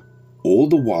of you, all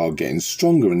the while getting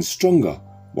stronger and stronger,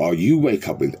 while you wake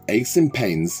up with aches and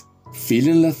pains,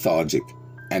 feeling lethargic,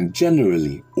 and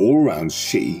generally all around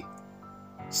shitty.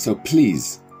 So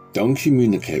please, don't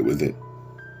communicate with it.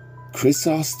 Chris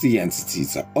asked the entity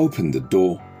to open the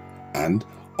door, and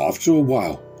after a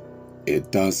while,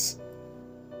 it does.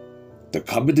 The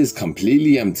cupboard is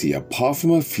completely empty apart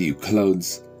from a few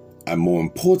clothes, and more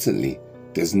importantly,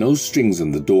 there's no strings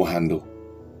on the door handle.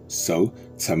 So,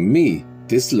 to me,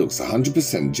 this looks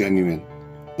 100% genuine.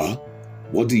 But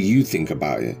what do you think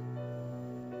about it?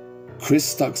 Chris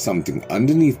stuck something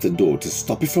underneath the door to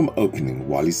stop it from opening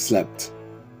while he slept,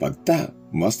 but that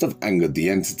must have angered the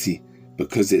entity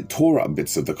because it tore up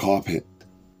bits of the carpet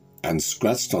and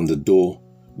scratched on the door,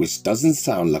 which doesn't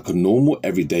sound like a normal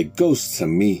everyday ghost to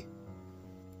me.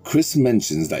 Chris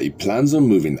mentions that he plans on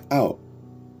moving out,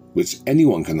 which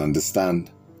anyone can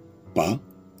understand, but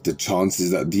the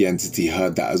chances that the entity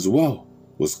heard that as well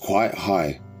was quite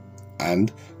high.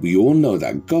 And we all know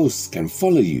that ghosts can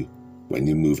follow you when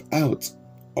you move out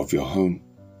of your home.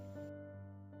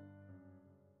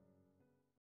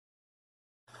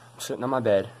 I'm sitting on my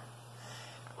bed.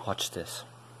 Watch this.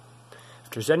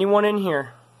 If there's anyone in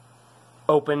here,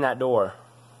 open that door.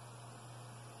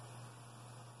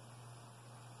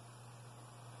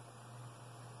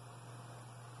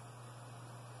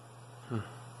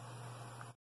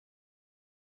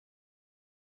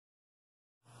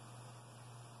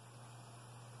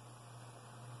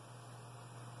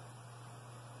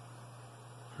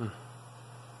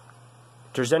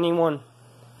 If there's anyone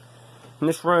in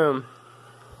this room,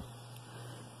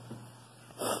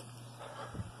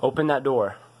 open that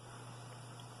door.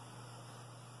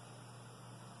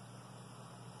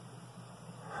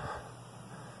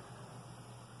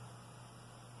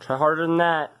 Try harder than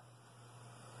that.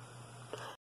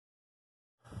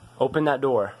 Open that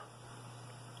door.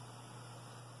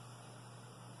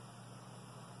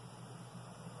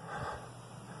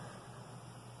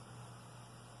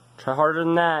 Try harder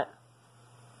than that.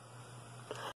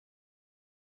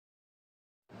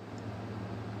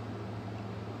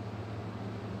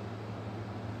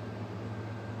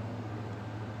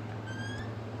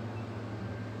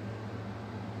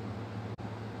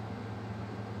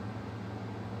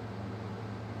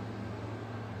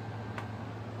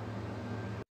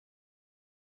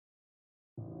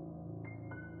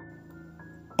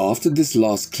 After this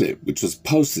last clip, which was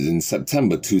posted in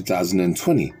September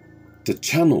 2020, the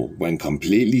channel went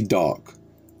completely dark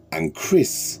and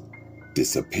Chris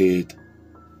disappeared.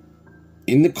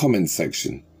 In the comments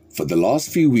section, for the last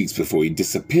few weeks before he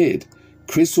disappeared,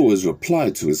 Chris always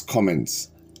replied to his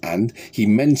comments, and he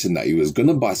mentioned that he was going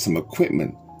to buy some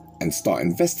equipment and start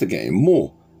investigating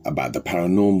more about the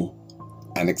paranormal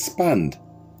and expand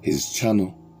his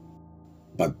channel.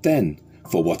 But then,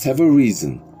 for whatever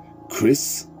reason,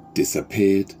 Chris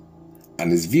disappeared,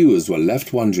 and his viewers were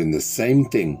left wondering the same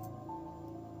thing.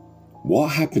 What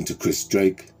happened to Chris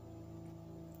Drake?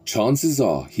 Chances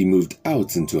are he moved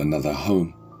out into another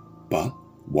home, but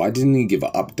why didn't he give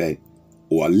an update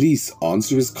or at least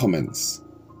answer his comments?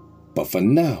 But for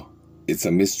now, it's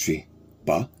a mystery,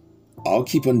 but I'll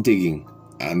keep on digging,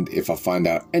 and if I find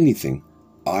out anything,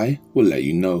 I will let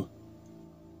you know.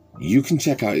 You can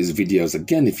check out his videos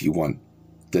again if you want.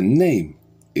 The name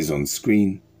is on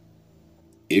screen.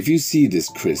 If you see this,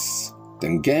 Chris,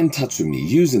 then get in touch with me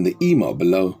using the email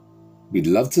below. We'd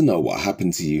love to know what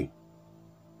happened to you.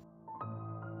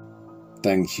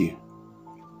 Thank you.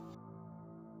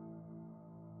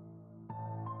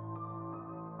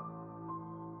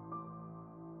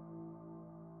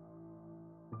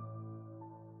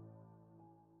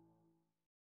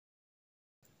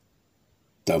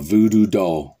 The Voodoo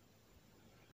Doll.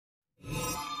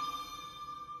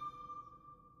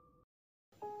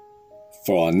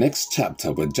 For our next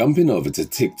chapter, we're jumping over to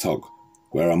TikTok,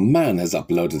 where a man has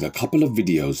uploaded a couple of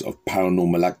videos of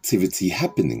paranormal activity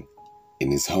happening in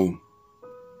his home.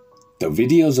 The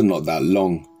videos are not that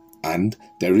long, and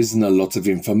there isn't a lot of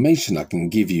information I can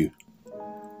give you.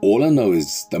 All I know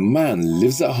is the man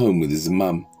lives at home with his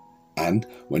mum, and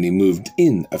when he moved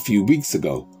in a few weeks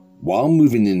ago, while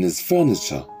moving in his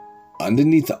furniture,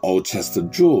 underneath the old chest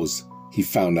of drawers, he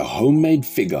found a homemade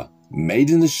figure made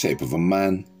in the shape of a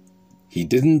man. He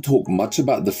didn't talk much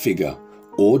about the figure,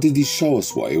 or did he show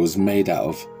us what it was made out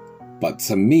of, but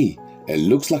to me, it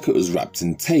looks like it was wrapped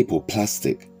in tape or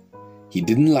plastic. He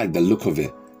didn't like the look of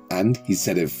it, and he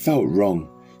said it felt wrong,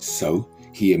 so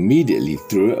he immediately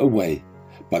threw it away.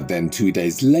 But then 2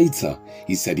 days later,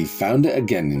 he said he found it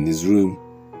again in his room.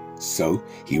 So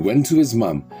he went to his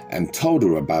mum and told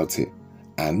her about it,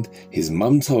 and his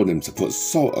mum told him to put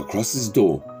salt across his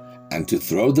door and to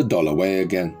throw the doll away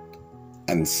again.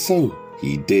 And so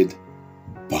he did.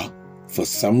 But for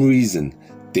some reason,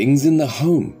 things in the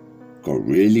home got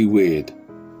really weird,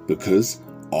 because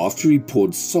after he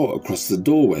poured salt across the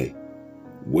doorway,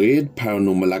 weird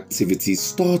paranormal activity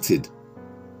started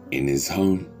in his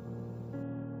home.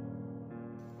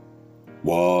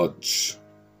 Watch.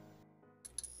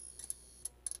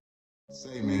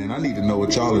 Say, man, I need to know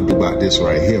what y'all do about this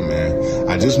right here, man.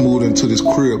 I just moved into this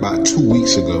crib about 2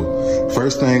 weeks ago.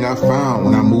 First thing I found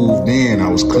when I moved in, I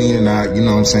was cleaning out, you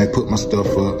know what I'm saying, put my stuff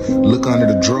up, look under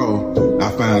the drawer, I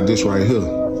found this right here.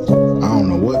 I don't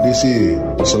know what this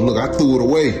is. So look, I threw it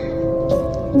away.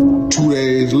 2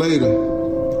 days later,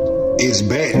 it's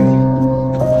back.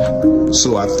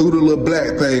 So I threw the little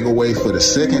black thing away for the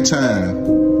second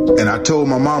time. And I told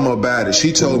my mama about it.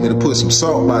 She told me to put some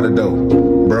salt by the door.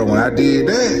 Bro, when I did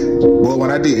that,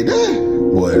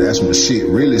 Boy, that's when shit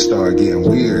really started getting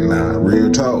weird now, real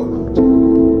talk.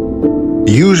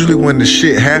 Usually when the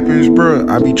shit happens, bro,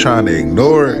 I be trying to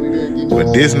ignore it.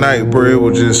 But this night, bro, it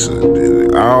was just, I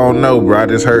don't know, bro. I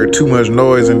just heard too much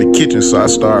noise in the kitchen, so I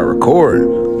started recording.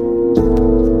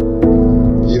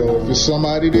 Yo, if there's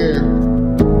somebody there,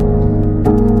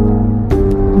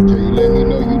 can you let me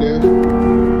know you there?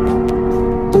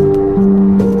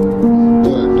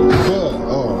 What the fuck?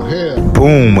 Oh, hell.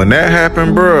 Boom, when that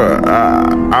happened, bro,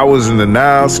 I was in the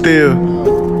now still.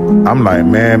 I'm like,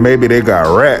 man, maybe they got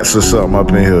rats or something up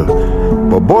in here.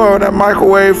 But boy, when that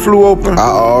microwave flew open, I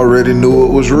already knew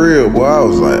it was real. Boy, I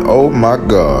was like, oh my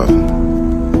God.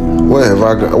 What have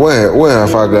I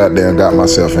got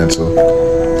myself into?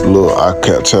 Look, I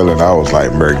kept telling, I was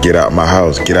like, bro, get out my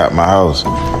house, get out my house.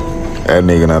 That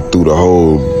nigga done threw the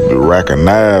whole rack of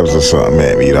knives or something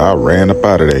at me. I ran up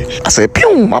out of there. I said,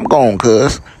 pew, I'm gone,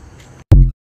 cuz.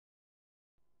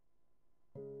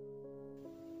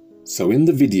 So in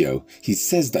the video, he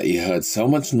says that he heard so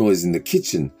much noise in the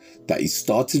kitchen that he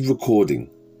started recording.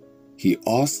 He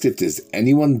asked if there's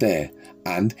anyone there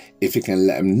and if he can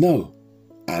let him know.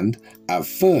 And at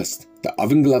first, the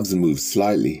oven gloves move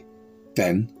slightly.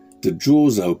 Then the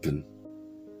drawers open.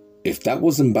 If that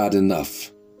wasn't bad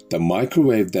enough, the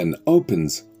microwave then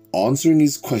opens, answering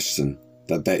his question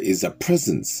that there is a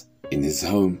presence in his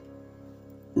home.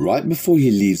 Right before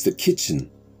he leaves the kitchen,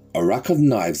 a rack of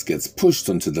knives gets pushed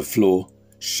onto the floor,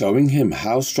 showing him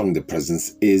how strong the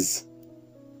presence is.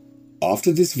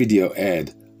 After this video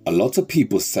aired, a lot of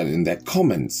people sent in their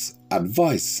comments,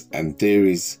 advice and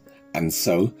theories, and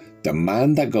so the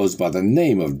man that goes by the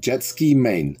name of Jet Ski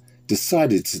Main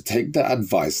decided to take the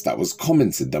advice that was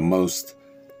commented the most,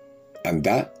 and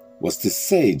that was to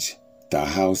sage the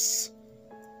house.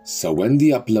 So when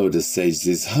the uploader saged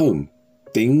his home,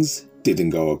 things didn't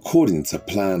go according to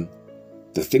plan.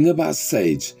 The thing about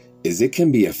sage is it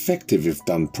can be effective if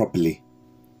done properly.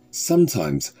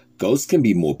 Sometimes ghosts can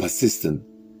be more persistent.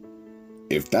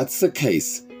 If that's the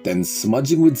case, then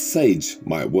smudging with sage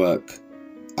might work.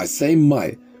 I say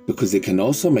might because it can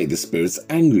also make the spirits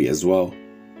angry as well.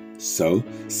 So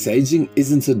saging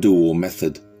isn't a do-all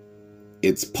method.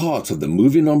 It's part of the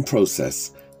moving on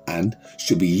process and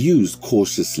should be used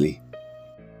cautiously.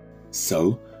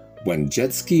 So when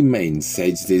Jet Ski Main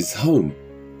saged his home,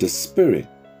 the spirit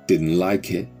didn't like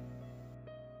it.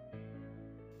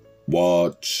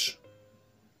 Watch.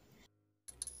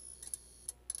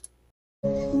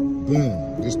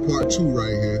 Boom, this part 2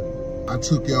 right here. I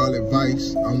took y'all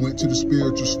advice. I went to the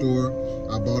spiritual store.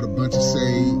 I bought a bunch of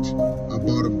sage. I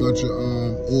bought a bunch of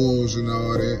oils and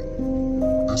all that.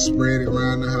 I spread it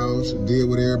around the house, did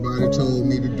what everybody told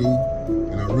me to do,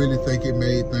 and I really think it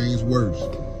made things worse.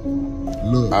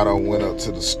 Look, I done went up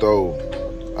to the stove.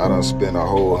 I done spent a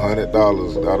whole $100.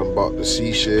 I done bought the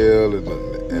seashell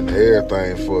and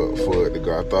everything for it to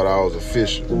go. I thought I was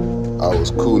official. I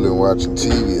was cooling watching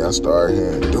TV. I started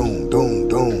hearing doom, doom,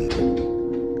 doom.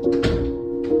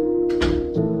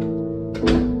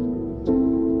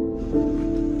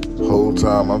 Whole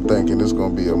time I'm thinking it's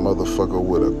gonna be a motherfucker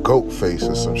with a goat face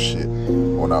or some shit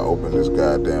when I open this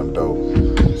goddamn door.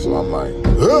 So I'm like,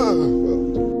 ah!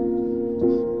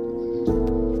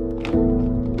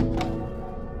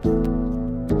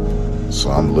 So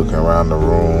I'm looking around the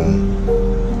room,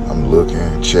 I'm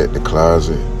looking, check the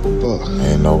closet,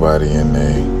 ain't nobody in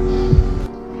there.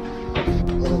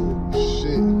 Oh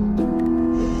shit.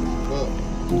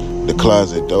 The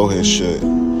closet door had shut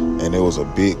and there was a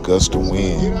big gust of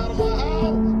wind.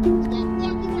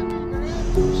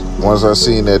 Once I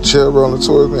seen that chair rolling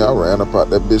towards me, I ran up out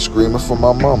that bitch screaming for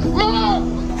my mama.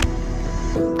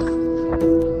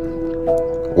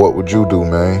 What would you do,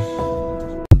 man?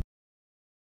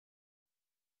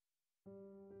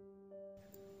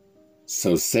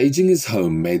 So saging his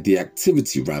home made the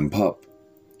activity ramp up.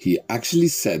 He actually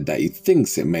said that he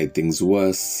thinks it made things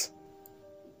worse.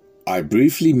 I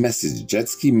briefly messaged Jet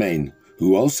Ski Main,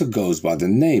 who also goes by the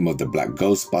name of the Black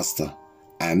Ghostbuster,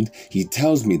 and he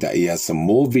tells me that he has some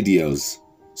more videos.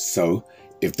 So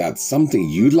if that's something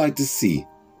you'd like to see,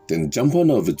 then jump on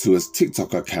over to his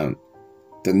TikTok account.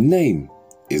 The name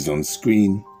is on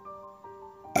screen.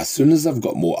 As soon as I've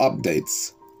got more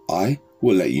updates, I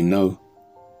will let you know.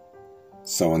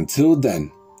 So until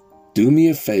then, do me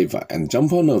a favor and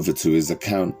jump on over to his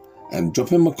account and drop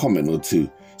him a comment or two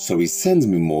so he sends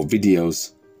me more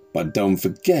videos. But don't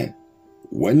forget,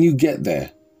 when you get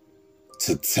there,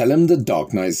 to tell him the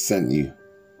Dark Knight sent you.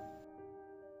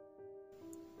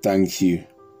 Thank you.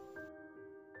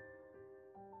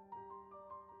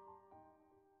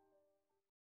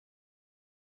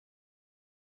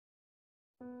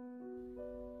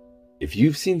 If If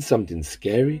you've seen something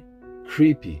scary,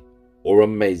 creepy, or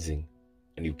amazing,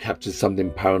 and you captured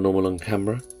something paranormal on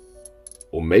camera,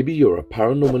 or maybe you're a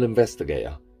paranormal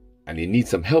investigator and you need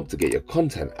some help to get your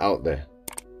content out there,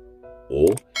 or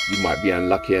you might be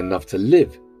unlucky enough to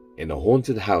live in a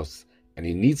haunted house and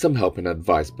you need some help and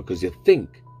advice because you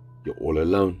think you're all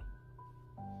alone.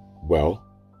 Well,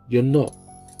 you're not.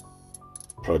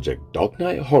 Project Dark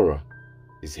Knight Horror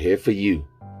is here for you.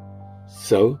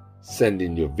 So send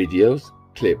in your videos,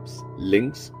 clips,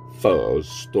 links, photos,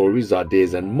 stories,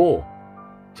 ideas and more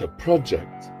to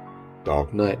Project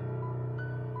Dark Knight.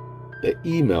 The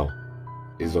email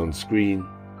is on screen.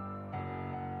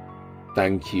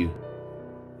 Thank you.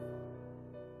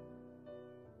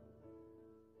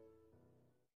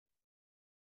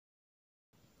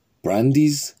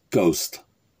 Brandy's Ghost.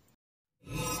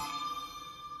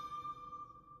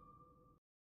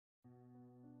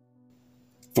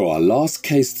 For our last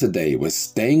case today, we're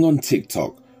staying on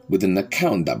TikTok with an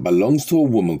account that belongs to a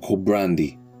woman called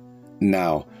Brandy.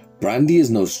 Now, Brandy is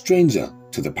no stranger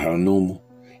to the paranormal.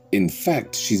 In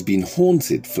fact, she's been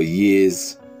haunted for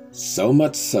years. So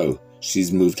much so,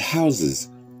 she's moved houses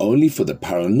only for the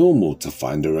paranormal to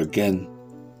find her again.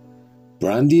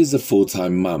 Brandy is a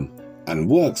full-time mum and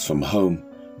works from home,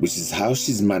 which is how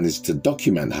she's managed to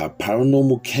document her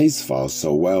paranormal case files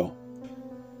so well.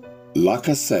 Like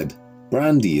I said,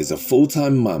 Brandy is a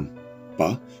full-time mum,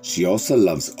 but she also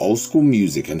loves old school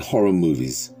music and horror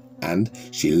movies, and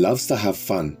she loves to have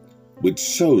fun, which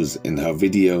shows in her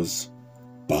videos.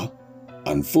 But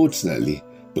unfortunately,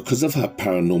 because of her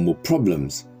paranormal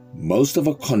problems, most of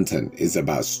her content is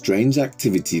about strange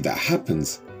activity that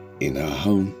happens in her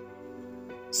home.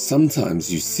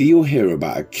 Sometimes you see or hear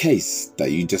about a case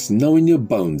that you just know in your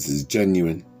bones is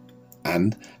genuine,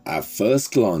 and at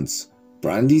first glance,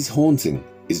 Brandy's haunting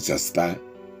is just that.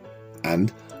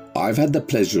 And I've had the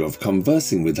pleasure of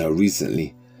conversing with her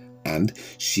recently, and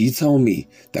she told me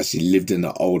that she lived in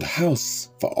an old house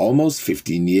for almost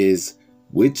 15 years,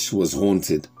 which was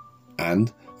haunted,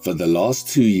 and for the last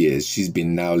 2 years she's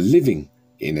been now living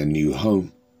in a new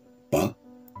home. But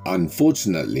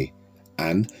unfortunately,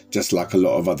 and just like a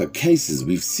lot of other cases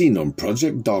we've seen on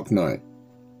Project Dark Knight,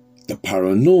 the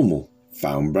paranormal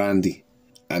found Brandy,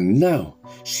 and now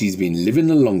she's been living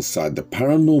alongside the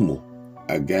paranormal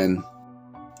again.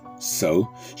 So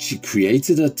she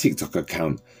created a TikTok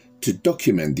account to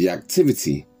document the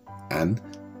activity, and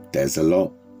there's a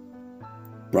lot.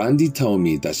 Brandy told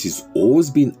me that she's always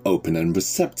been open and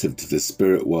receptive to the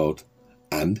spirit world,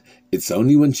 and it's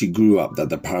only when she grew up that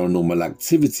the paranormal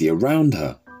activity around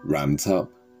her ramped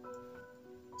up.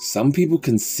 Some people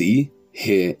can see,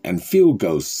 hear and feel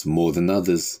ghosts more than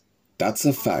others. That's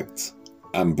a fact,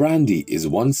 and Brandy is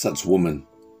one such woman.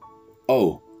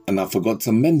 Oh, and I forgot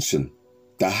to mention,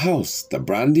 the house that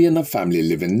Brandy and her family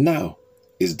live in now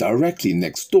is directly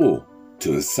next door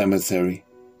to a cemetery.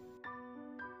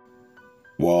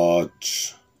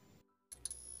 Watch.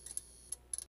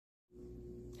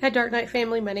 Hi Dark Knight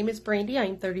family, my name is Brandy. I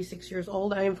am 36 years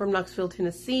old. I am from Knoxville,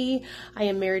 Tennessee. I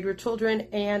am married with children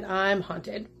and I'm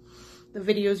haunted. The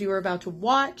videos you are about to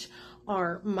watch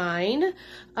are mine.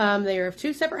 They are of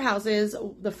two separate houses.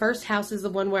 The first house is the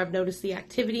one where I've noticed the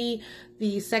activity.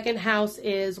 The second house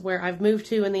is where I've moved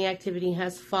to and the activity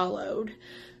has followed.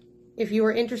 If you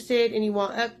are interested and you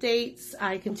want updates,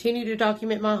 I continue to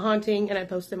document my haunting and I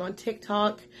post them on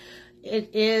TikTok.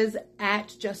 It is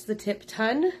at Just the Tip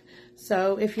Ton.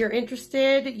 So if you're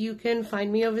interested, you can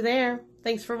find me over there.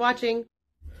 Thanks for watching.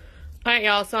 Alright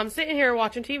y'all, so I'm sitting here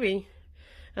watching TV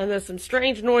and there's some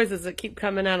strange noises that keep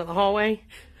coming out of the hallway.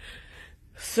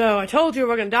 So I told you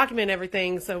we're going to document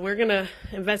everything, so we're going to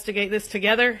investigate this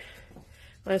together.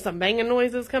 There's some banging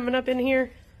noises coming up in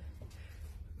here.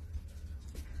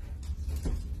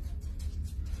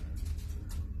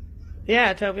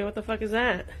 Yeah, Toby, what the fuck is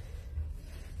that?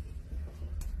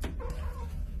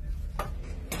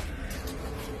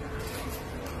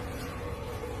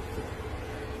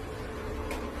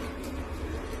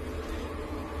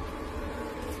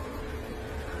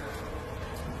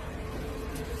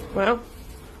 Well,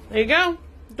 there you go.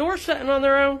 Doors shutting on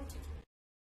their own.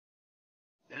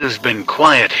 It has been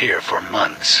quiet here for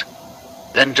months.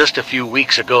 Then just a few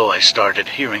weeks ago I started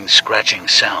hearing scratching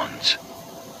sounds.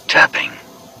 Tapping.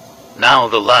 Now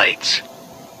the lights.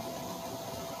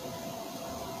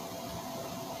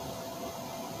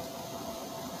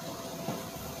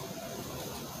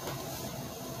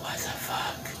 What the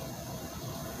fuck?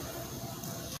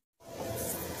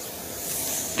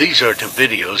 These are two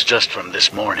videos just from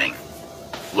this morning.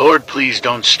 Lord, please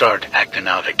don't start acting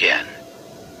out again.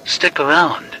 Stick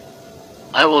around.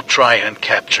 I will try and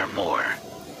capture more.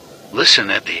 Listen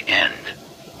at the end.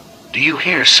 Do you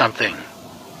hear something?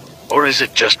 Or is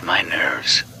it just my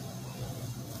nerves?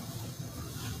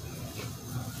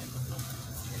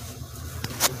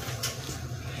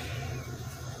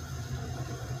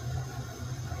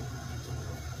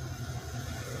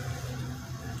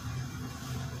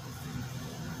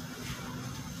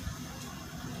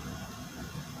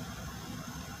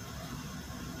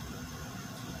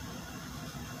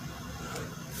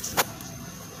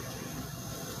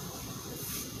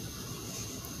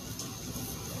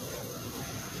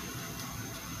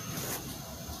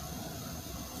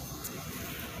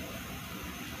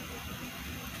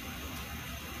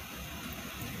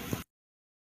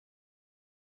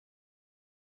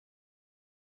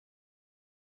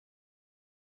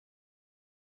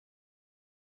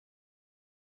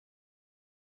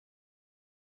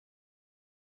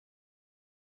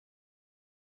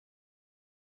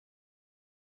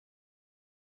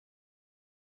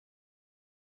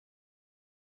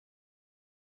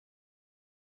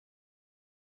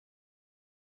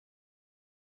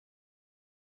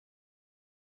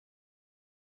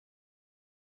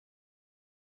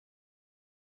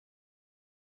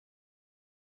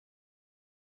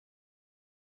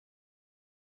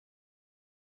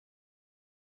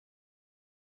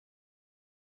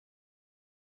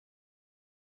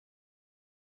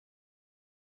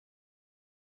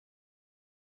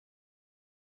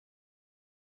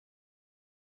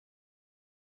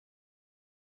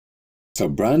 So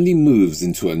Brandy moves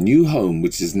into a new home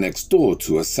which is next door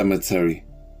to a cemetery.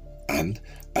 And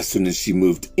as soon as she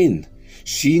moved in,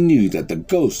 she knew that the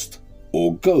ghost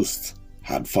or ghosts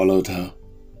had followed her.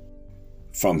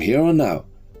 From here on out,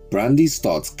 Brandy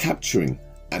starts capturing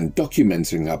and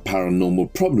documenting her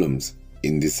paranormal problems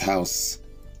in this house.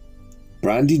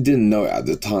 Brandy didn't know it at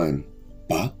the time,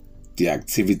 but the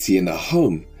activity in her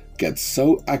home gets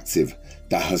so active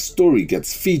that her story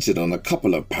gets featured on a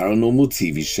couple of paranormal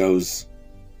TV shows.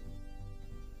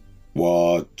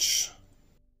 Watch.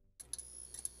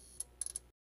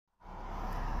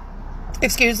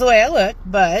 Excuse the way I look,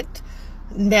 but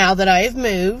now that I have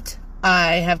moved,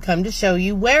 I have come to show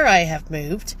you where I have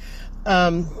moved.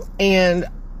 And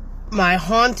my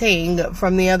haunting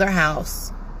from the other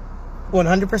house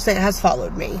 100% has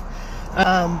followed me.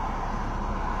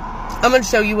 I'm going to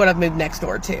show you what I've moved next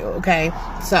door to, okay?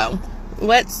 So,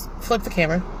 let's flip the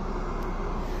camera.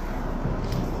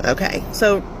 Okay,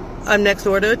 so I'm next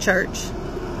door to a church.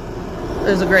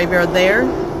 There's a graveyard there.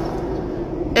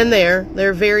 And there.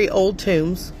 They're very old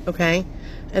tombs, okay?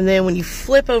 And then when you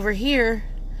flip over here,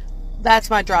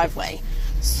 that's my driveway.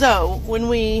 So, when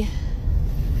we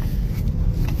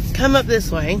come up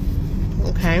this way,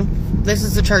 okay? This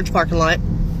is the church parking lot.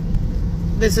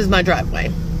 This is my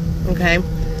driveway, okay?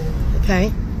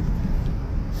 Okay?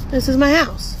 This is my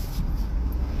house.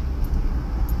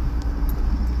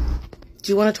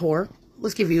 Do you want a tour?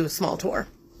 Let's give you a small tour.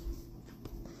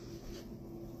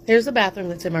 Here's the bathroom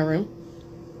that's in my room.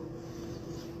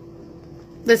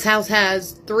 This house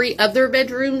has 3 other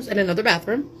bedrooms and another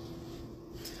bathroom.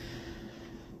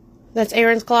 That's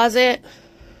Aaron's closet.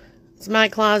 It's my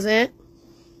closet.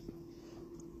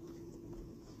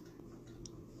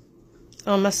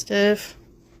 All my stuff.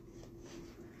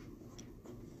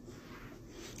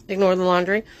 Ignore the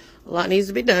laundry. A lot needs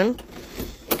to be done.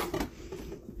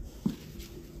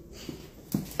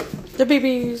 The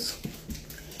babies.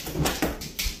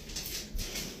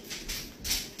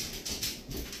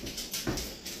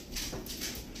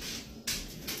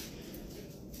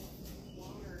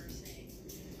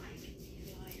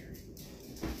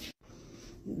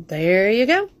 There you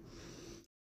go.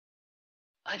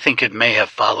 I think it may have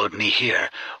followed me here,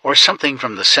 or something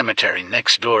from the cemetery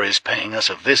next door is paying us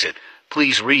a visit.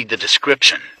 Please read the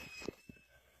description.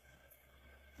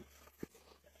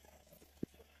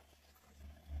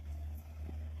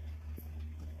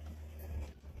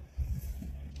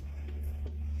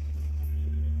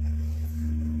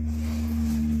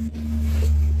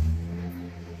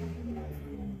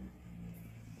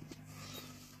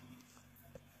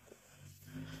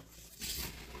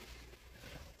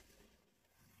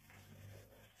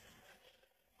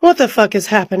 What the fuck is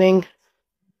happening?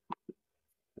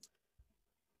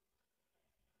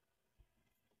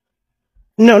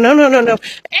 No.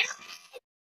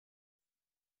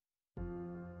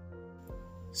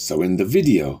 So in the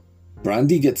video,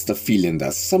 Brandy gets the feeling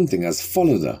that something has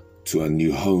followed her to her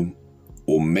new home.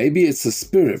 Or maybe it's a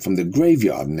spirit from the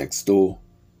graveyard next door.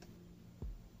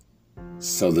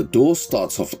 So the door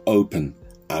starts off open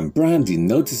and Brandy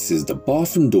notices the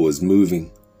bathroom door is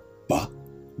moving. But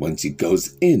when she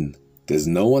goes in, there's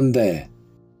no one there.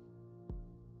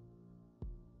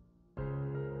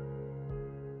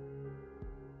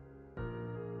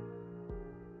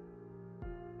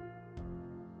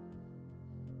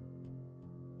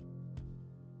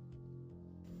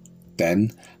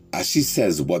 Then, as she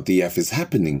says what the F is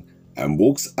happening and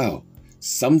walks out,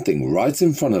 something right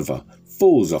in front of her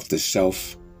falls off the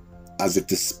shelf, as if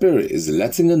the spirit is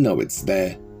letting her know it's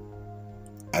there.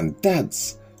 And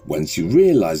that's when she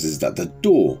realizes that the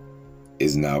door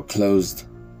is now closed.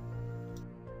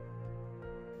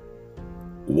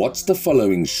 Watch the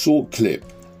following short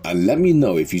clip and let me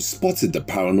know if you spotted the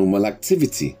paranormal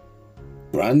activity.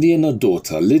 Brandy and her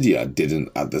daughter Lydia didn't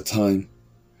at the time.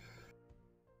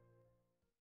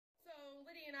 So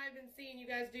Lydia and I have been seeing you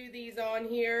guys do these on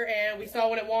here, and we saw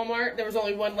one at Walmart. There was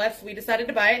only one left, so we decided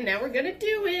to buy it, and now we're gonna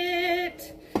do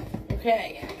it.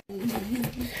 Okay.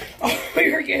 Oh,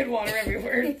 we were getting water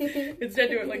everywhere. Instead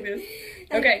do it like this.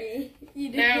 Okay.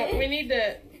 Now we need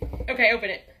to, okay, open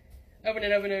it. Open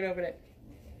it, open it, open it.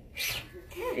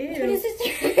 Ew. What is this?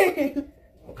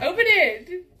 Open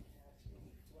it.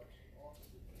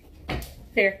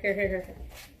 Here.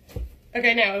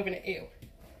 Okay, now open it. Ew.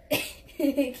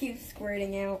 It keeps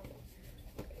squirting out.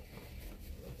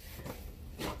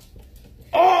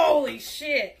 Holy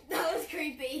shit. That was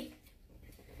creepy.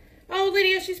 Oh,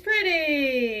 Lydia, she's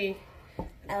pretty.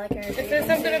 I like her. It says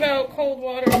something about cold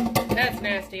water. That's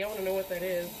nasty. I want to know what that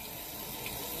is.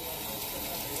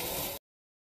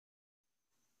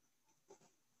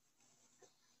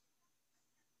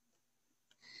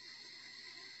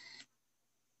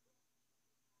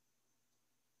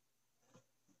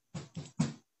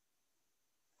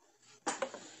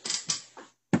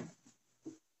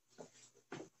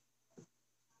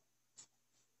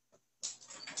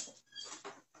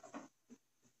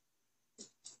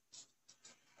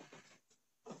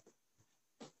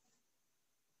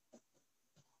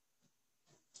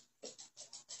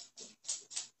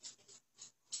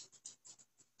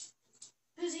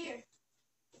 Who's here?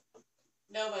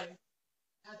 Nobody.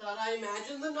 I thought I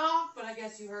imagined the knock, but I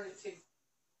guess you heard it too.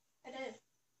 I did.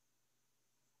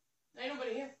 Ain't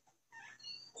nobody here.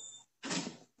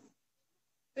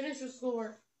 Finish your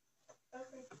schoolwork.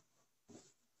 Okay.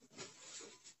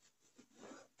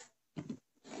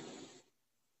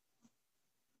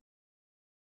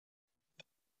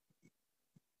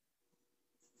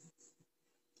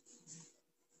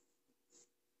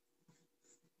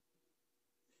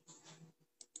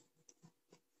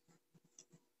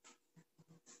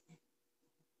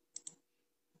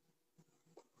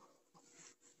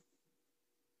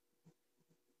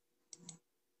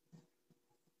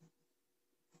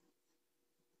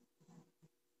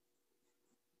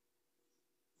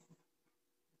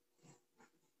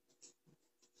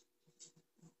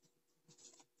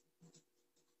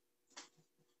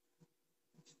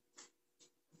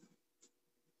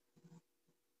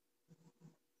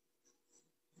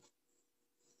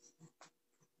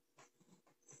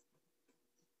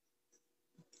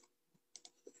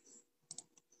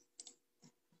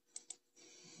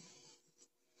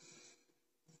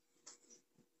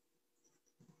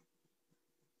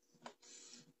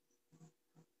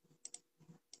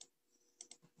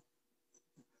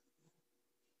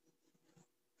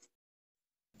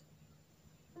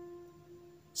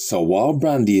 So while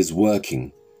Brandy is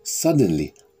working,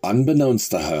 suddenly,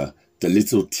 unbeknownst to her, the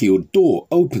little teal door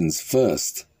opens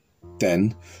first.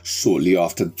 Then, shortly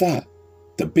after that,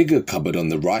 the bigger cupboard on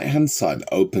the right hand side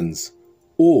opens,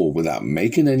 all without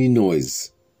making any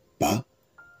noise. But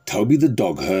Toby the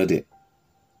dog heard it.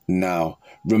 Now,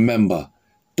 remember,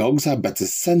 dogs have better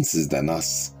senses than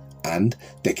us, and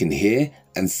they can hear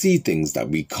and see things that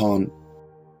we can't.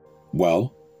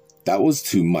 Well, that was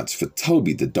too much for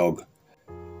Toby the dog,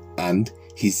 and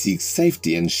he seeks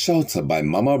safety and shelter by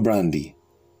Mama Brandy.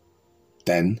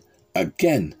 Then,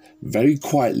 again, very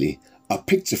quietly, a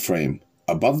picture frame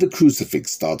above the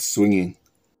crucifix starts swinging.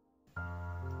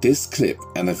 This clip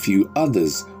and a few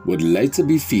others would later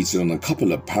be featured on a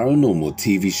couple of paranormal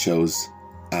TV shows,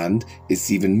 and it's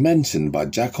even mentioned by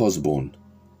Jack Osborne.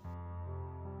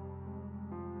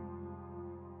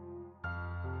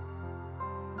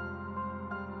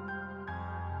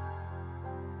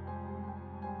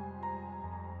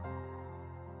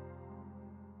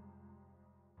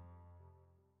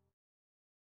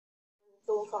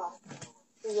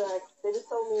 He's like, they just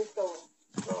told me it's stolen.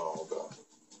 Oh, okay.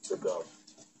 Good job.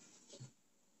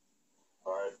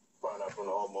 Alright, find out from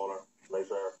the homeowner. Make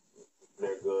sure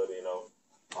they're good, you know.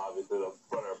 Obviously, the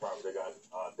front of the property got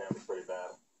damaged pretty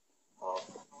bad.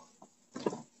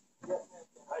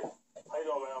 Hey, how you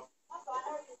doing, ma'am?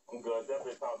 I'm good.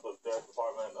 Definitely talked to the sheriff's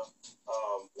department.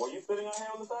 Were you sitting out here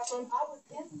when this happened? I was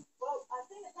in, well, I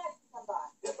seen a taxi come by.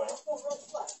 Yes, ma'am. It was really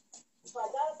close. So I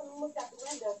got up and looked out the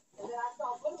window, and then I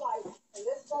saw blue light, and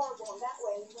this car going that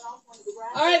way, and he went off onto the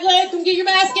ground. All right, Lev, come get your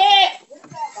basket.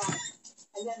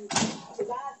 And then the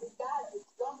guy just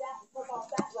jumped out and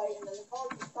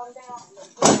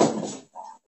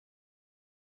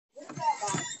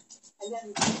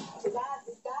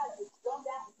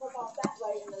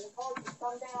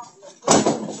down.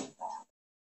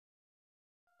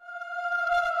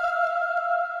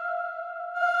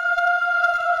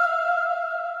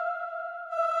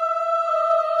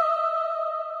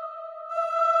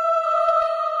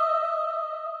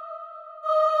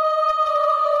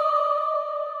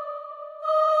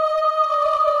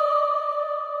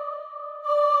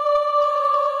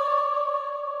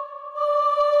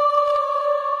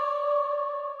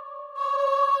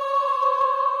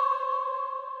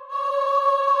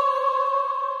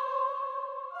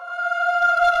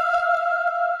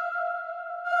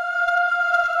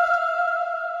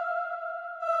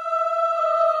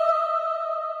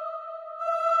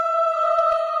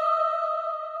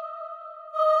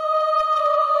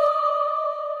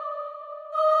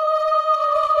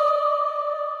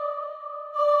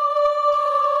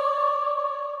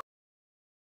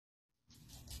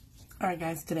 Alright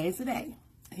guys, today's the day.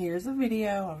 Here's a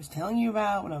video I was telling you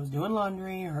about when I was doing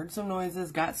laundry. I heard some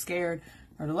noises, got scared,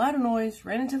 heard a lot of noise,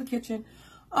 ran into the kitchen.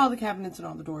 All the cabinets and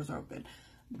all the doors are open.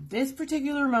 This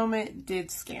particular moment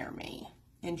did scare me.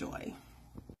 Enjoy.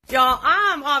 Y'all,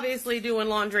 I'm obviously doing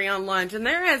laundry on lunch, and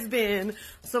there has been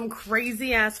some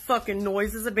crazy ass fucking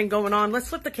noises have been going on. Let's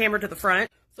flip the camera to the front.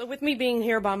 So with me being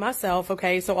here by myself,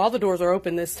 okay, so all the doors are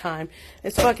open this time.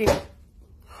 It's fucking...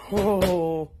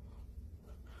 Oh...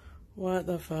 What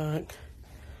the fuck?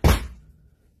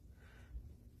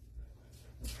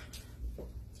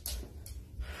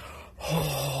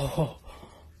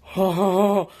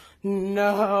 Oh,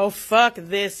 no, fuck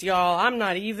this, y'all. I'm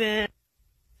not even.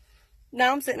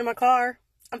 Now I'm sitting in my car.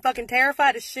 I'm fucking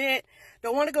terrified as shit.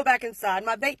 Don't want to go back inside.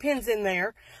 My vape pen's in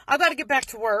there. I gotta get back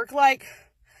to work. Like,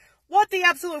 what the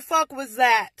absolute fuck was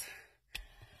that?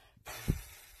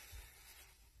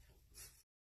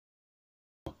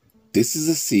 This is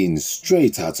a scene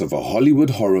straight out of a Hollywood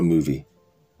horror movie.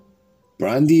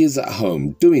 Brandy is at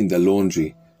home doing the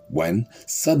laundry when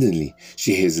suddenly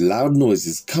she hears loud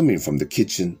noises coming from the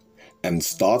kitchen and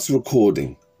starts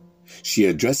recording. She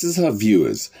addresses her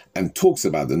viewers and talks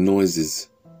about the noises.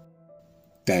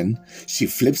 Then she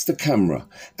flips the camera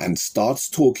and starts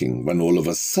talking when all of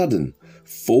a sudden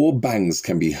 4 bangs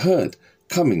can be heard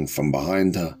coming from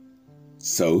behind her.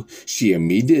 So she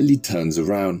immediately turns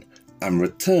around and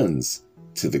returns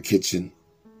to the kitchen.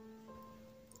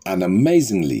 And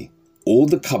amazingly, all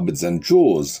the cupboards and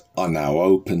drawers are now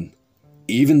open,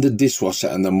 even the dishwasher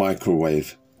and the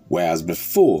microwave, whereas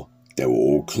before they were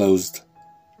all closed.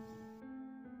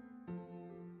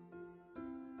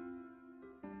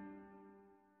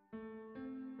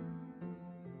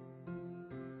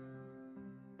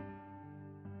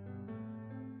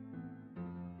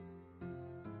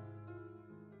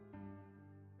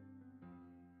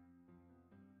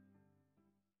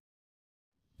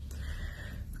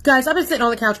 Guys, I've been sitting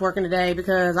on the couch working today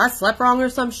because I slept wrong or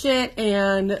some shit,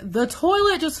 and the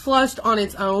toilet just flushed on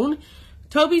its own.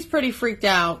 Toby's pretty freaked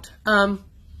out.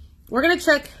 We're gonna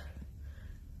check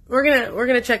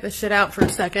this shit out for a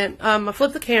second. I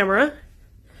flipped the camera.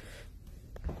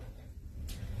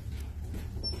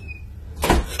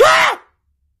 Ah!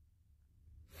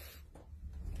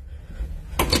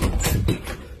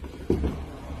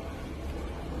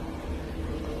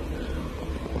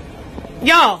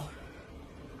 Y'all,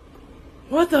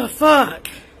 what the fuck?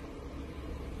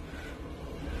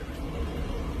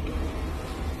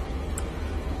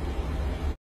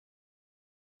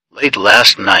 Late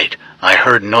last night, I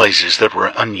heard noises that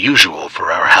were unusual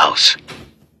for our house.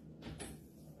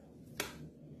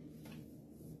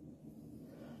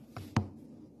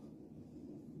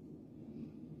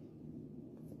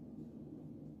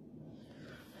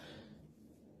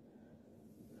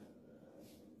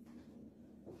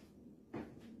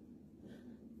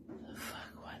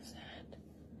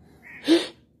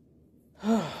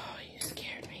 Oh, you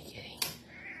scared me, kitty.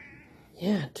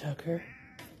 Yeah, Tucker.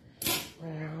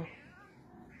 Well.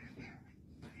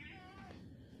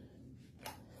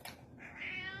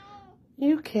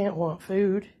 You can't want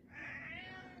food.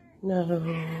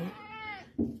 No.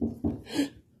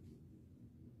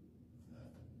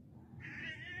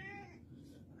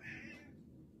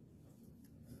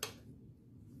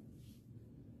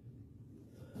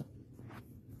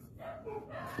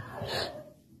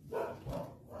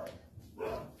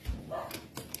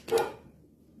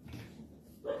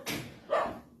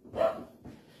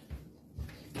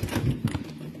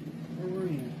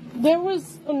 There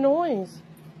was a noise.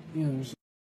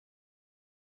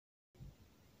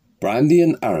 Brandy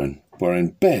and Aaron were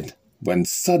in bed when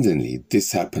suddenly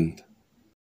this happened.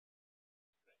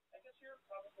 I guess you're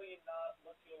probably not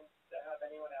looking to have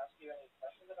anyone ask you any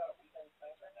questions about weekend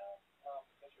plans right now,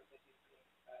 because you're busy being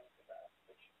kind of the best,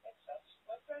 which makes sense.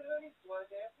 But do you want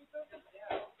to dance with them?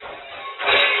 Yeah.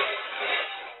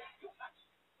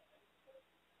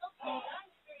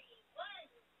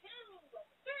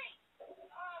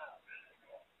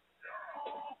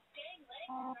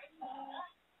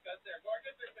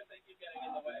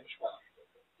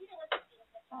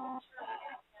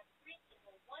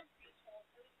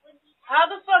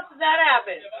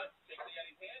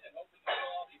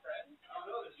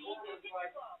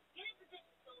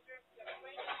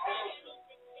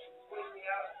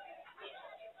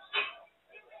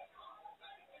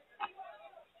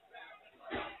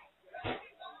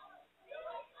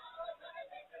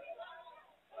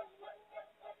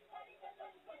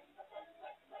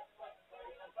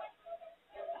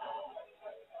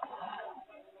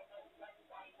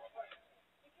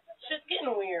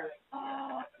 weird.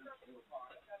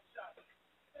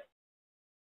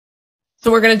 So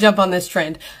we're gonna jump on this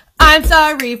trend. I'm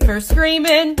sorry for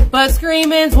screaming, but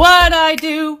screaming's what I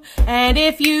do. And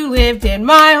if you lived in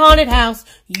my haunted house,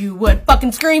 you would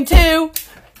fucking scream too.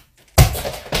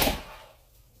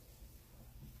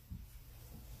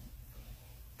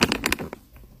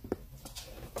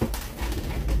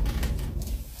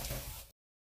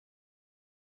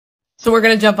 So we're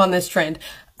gonna jump on this trend.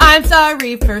 I'm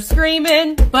sorry for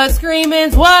screaming, but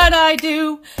screaming's what I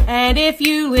do. And if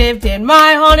you lived in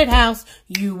my haunted house,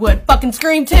 you would fucking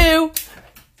scream too.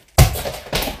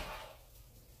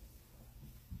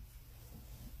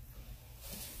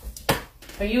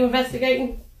 Are you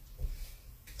investigating?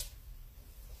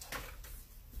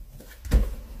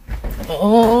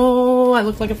 Oh, I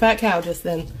looked like a fat cow just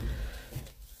then.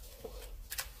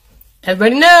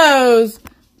 Everybody knows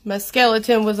my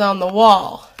skeleton was on the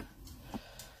wall.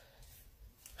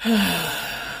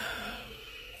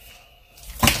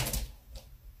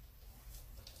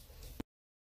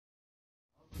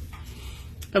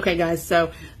 Okay guys,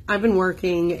 so I've been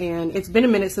working and it's been a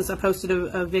minute since I posted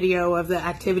a video of the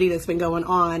activity that's been going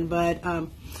on, but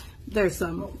there's a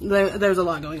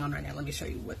lot going on right now. Let me show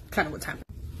you what's happening.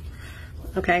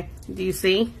 Okay, do you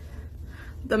see?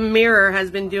 The mirror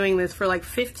has been doing this for like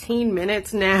 15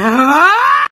 minutes now.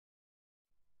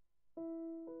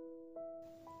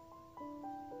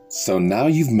 So now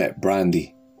you've met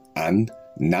Brandy, and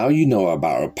now you know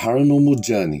about her paranormal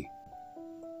journey.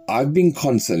 I've been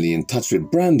constantly in touch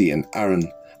with Brandy and Aaron,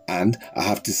 and I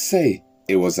have to say,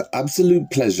 it was an absolute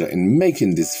pleasure in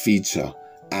making this feature,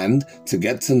 and to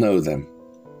get to know them.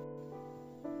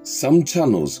 Some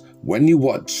channels, when you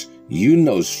watch, you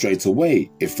know straight away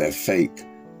if they're fake,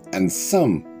 and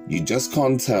some you just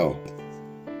can't tell.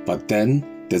 But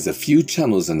then, there's a few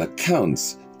channels and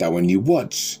accounts that when you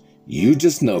watch, you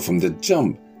just know from the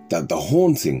jump that the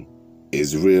haunting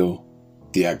is real,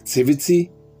 the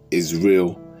activity is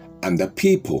real, and the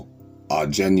people are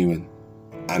genuine.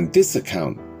 And this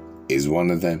account is one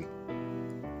of them.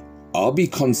 I'll be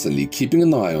constantly keeping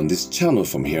an eye on this channel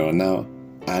from here on out,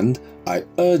 and I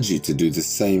urge you to do the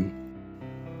same.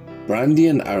 Brandy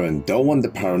and Aaron don't want the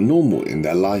paranormal in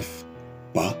their life,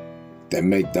 but they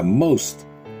make the most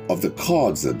of the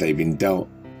cards that they've been dealt,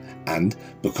 and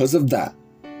because of that,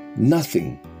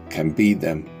 nothing can beat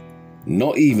them,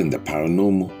 not even the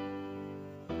paranormal.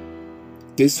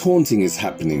 This haunting is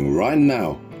happening right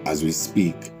now as we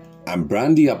speak, and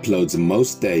Brandy uploads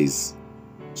most days.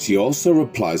 She also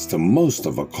replies to most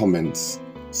of her comments.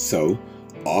 So,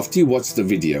 after you watch the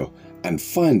video and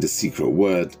find the secret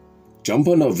word, jump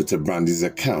on over to Brandy's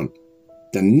account.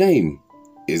 The name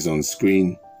is on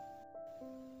screen.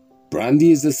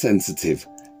 Brandy is a sensitive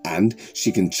and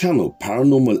she can channel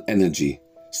paranormal energy.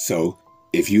 So,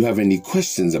 if you have any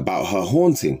questions about her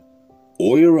haunting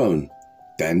or your own,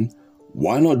 then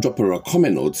why not drop her a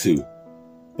comment or two?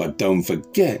 But don't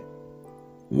forget,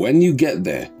 when you get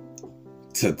there,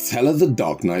 to tell her the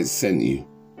Dark Knight sent you.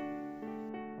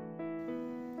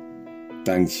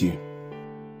 Thank you.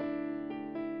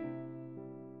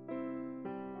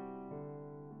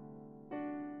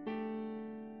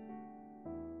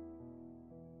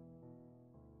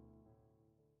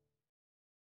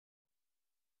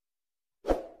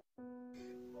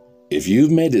 If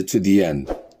you've made it to the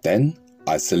end, then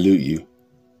I salute you.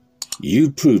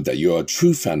 You proved that you're a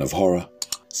true fan of horror.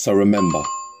 So remember,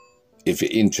 if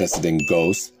you're interested in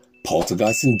ghosts,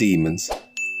 poltergeists and demons,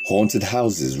 haunted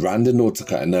houses,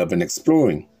 randonautica and urban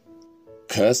exploring,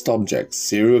 cursed objects,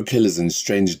 serial killers and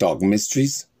strange dark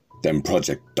mysteries, then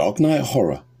Project Dark Knight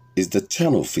Horror is the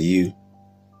channel for you.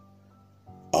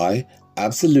 I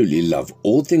absolutely love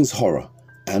all things horror,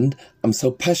 and I'm so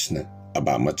passionate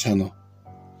about my channel.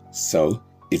 So,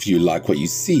 if you like what you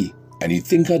see and you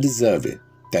think I deserve it,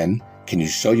 then can you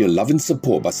show your love and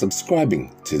support by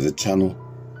subscribing to the channel?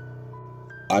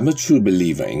 I'm a true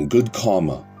believer in good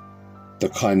karma. The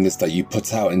kindness that you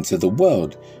put out into the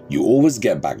world, you always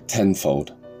get back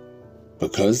tenfold.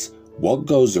 Because what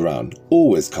goes around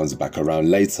always comes back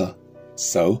around later.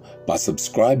 So, by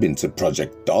subscribing to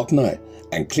Project Dark Knight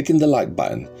and clicking the like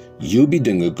button, you'll be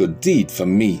doing a good deed for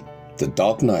me, the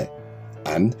Dark Knight.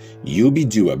 And you'll be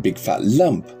due a big fat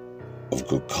lump of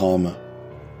good karma.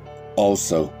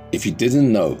 Also, if you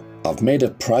didn't know, I've made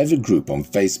a private group on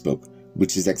Facebook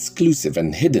which is exclusive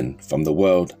and hidden from the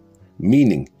world,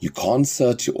 meaning you can't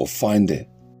search it or find it.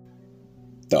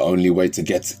 The only way to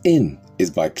get in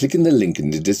is by clicking the link in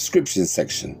the description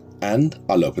section, and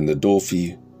I'll open the door for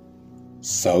you.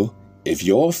 So, if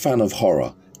you're a fan of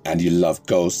horror and you love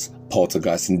ghosts,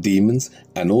 poltergeists and demons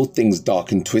and all things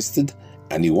dark and twisted,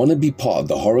 and you want to be part of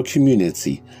the horror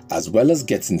community as well as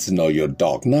getting to know your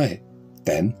Dark Knight,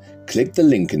 then click the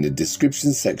link in the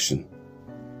description section.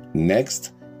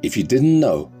 Next, if you didn't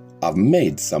know, I've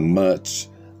made some merch.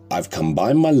 I've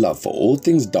combined my love for all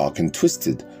things dark and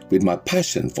twisted with my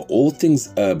passion for all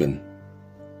things urban.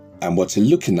 And what you're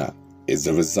looking at is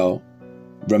the result.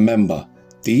 Remember,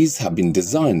 these have been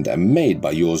designed and made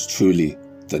by yours truly,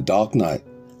 the Dark Knight,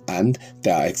 and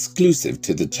they are exclusive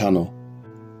to the channel.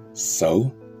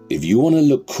 So, if you want to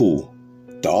look cool,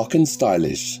 dark and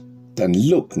stylish, then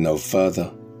look no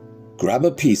further. Grab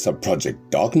a piece of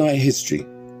Project Dark Knight history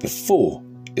before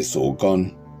it's all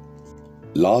gone.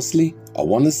 Lastly, I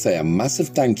want to say a massive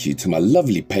thank you to my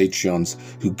lovely Patreons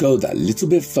who go that little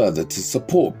bit further to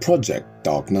support Project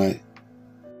Dark Knight.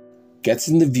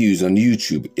 Getting the views on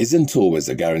YouTube isn't always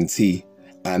a guarantee,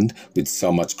 and with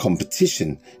so much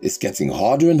competition, it's getting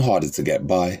harder and harder to get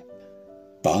by.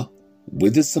 But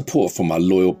with the support from my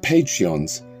loyal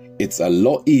Patreons, it's a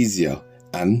lot easier,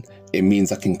 and it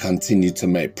means I can continue to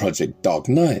make Project Dark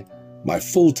Knight my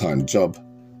full-time job.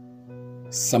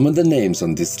 Some of the names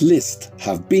on this list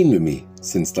have been with me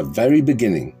since the very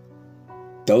beginning.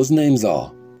 Those names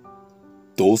are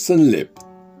Dawson Lip,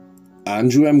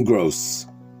 Andrew M. Gross,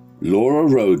 Laura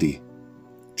Rhodey,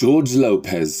 George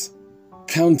Lopez,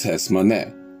 Countess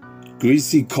Monette,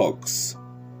 Greasy Cox,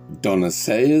 Donna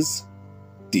Sayers,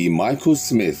 D. Michael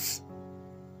Smith,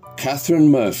 Catherine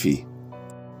Murphy,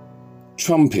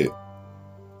 Trumpet,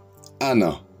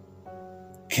 Anna,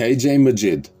 KJ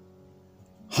Majid,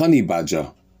 Honey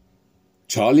Badger,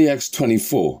 Charlie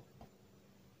X24,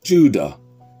 Judah,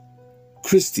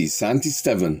 Christy Santi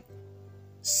Steven,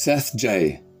 Seth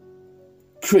J,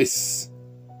 Chris,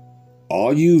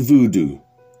 RU Voodoo,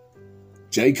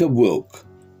 Jacob Wilk,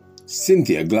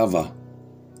 Cynthia Glover,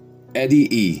 Eddie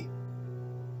E,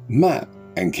 Matt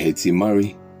and Katie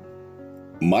Murray,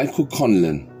 Michael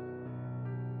Conlon,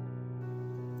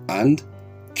 and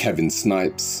Kevin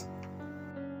Snipes.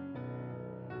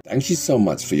 Thank you so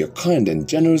much for your kind and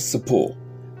generous support,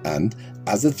 and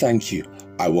as a thank you,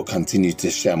 I will continue to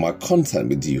share my content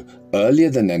with you earlier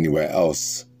than anywhere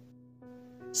else.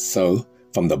 So,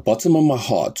 from the bottom of my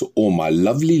heart to all my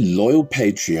lovely loyal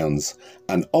Patreons,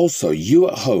 and also you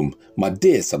at home, my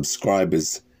dear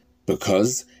subscribers,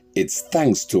 because it's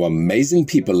thanks to amazing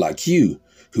people like you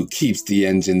who keeps the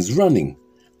engines running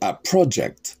at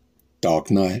Project Dark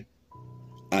Knight.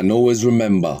 And always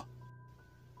remember,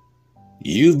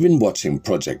 you've been watching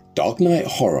Project Dark Knight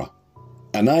Horror,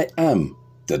 and I am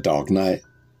the Dark Knight.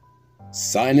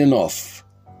 Signing off.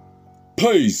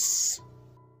 Peace!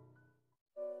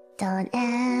 Don't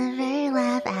ever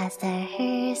laugh as the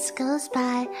hearse goes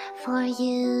by, for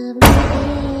you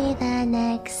may be the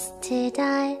next to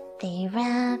die. They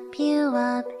wrap you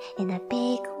up in a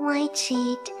big white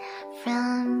sheet,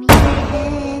 from your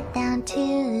head down to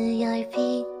your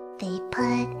feet. They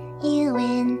put you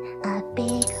in a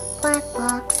big black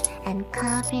box and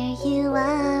cover you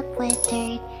up with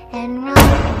dirt and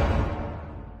rock.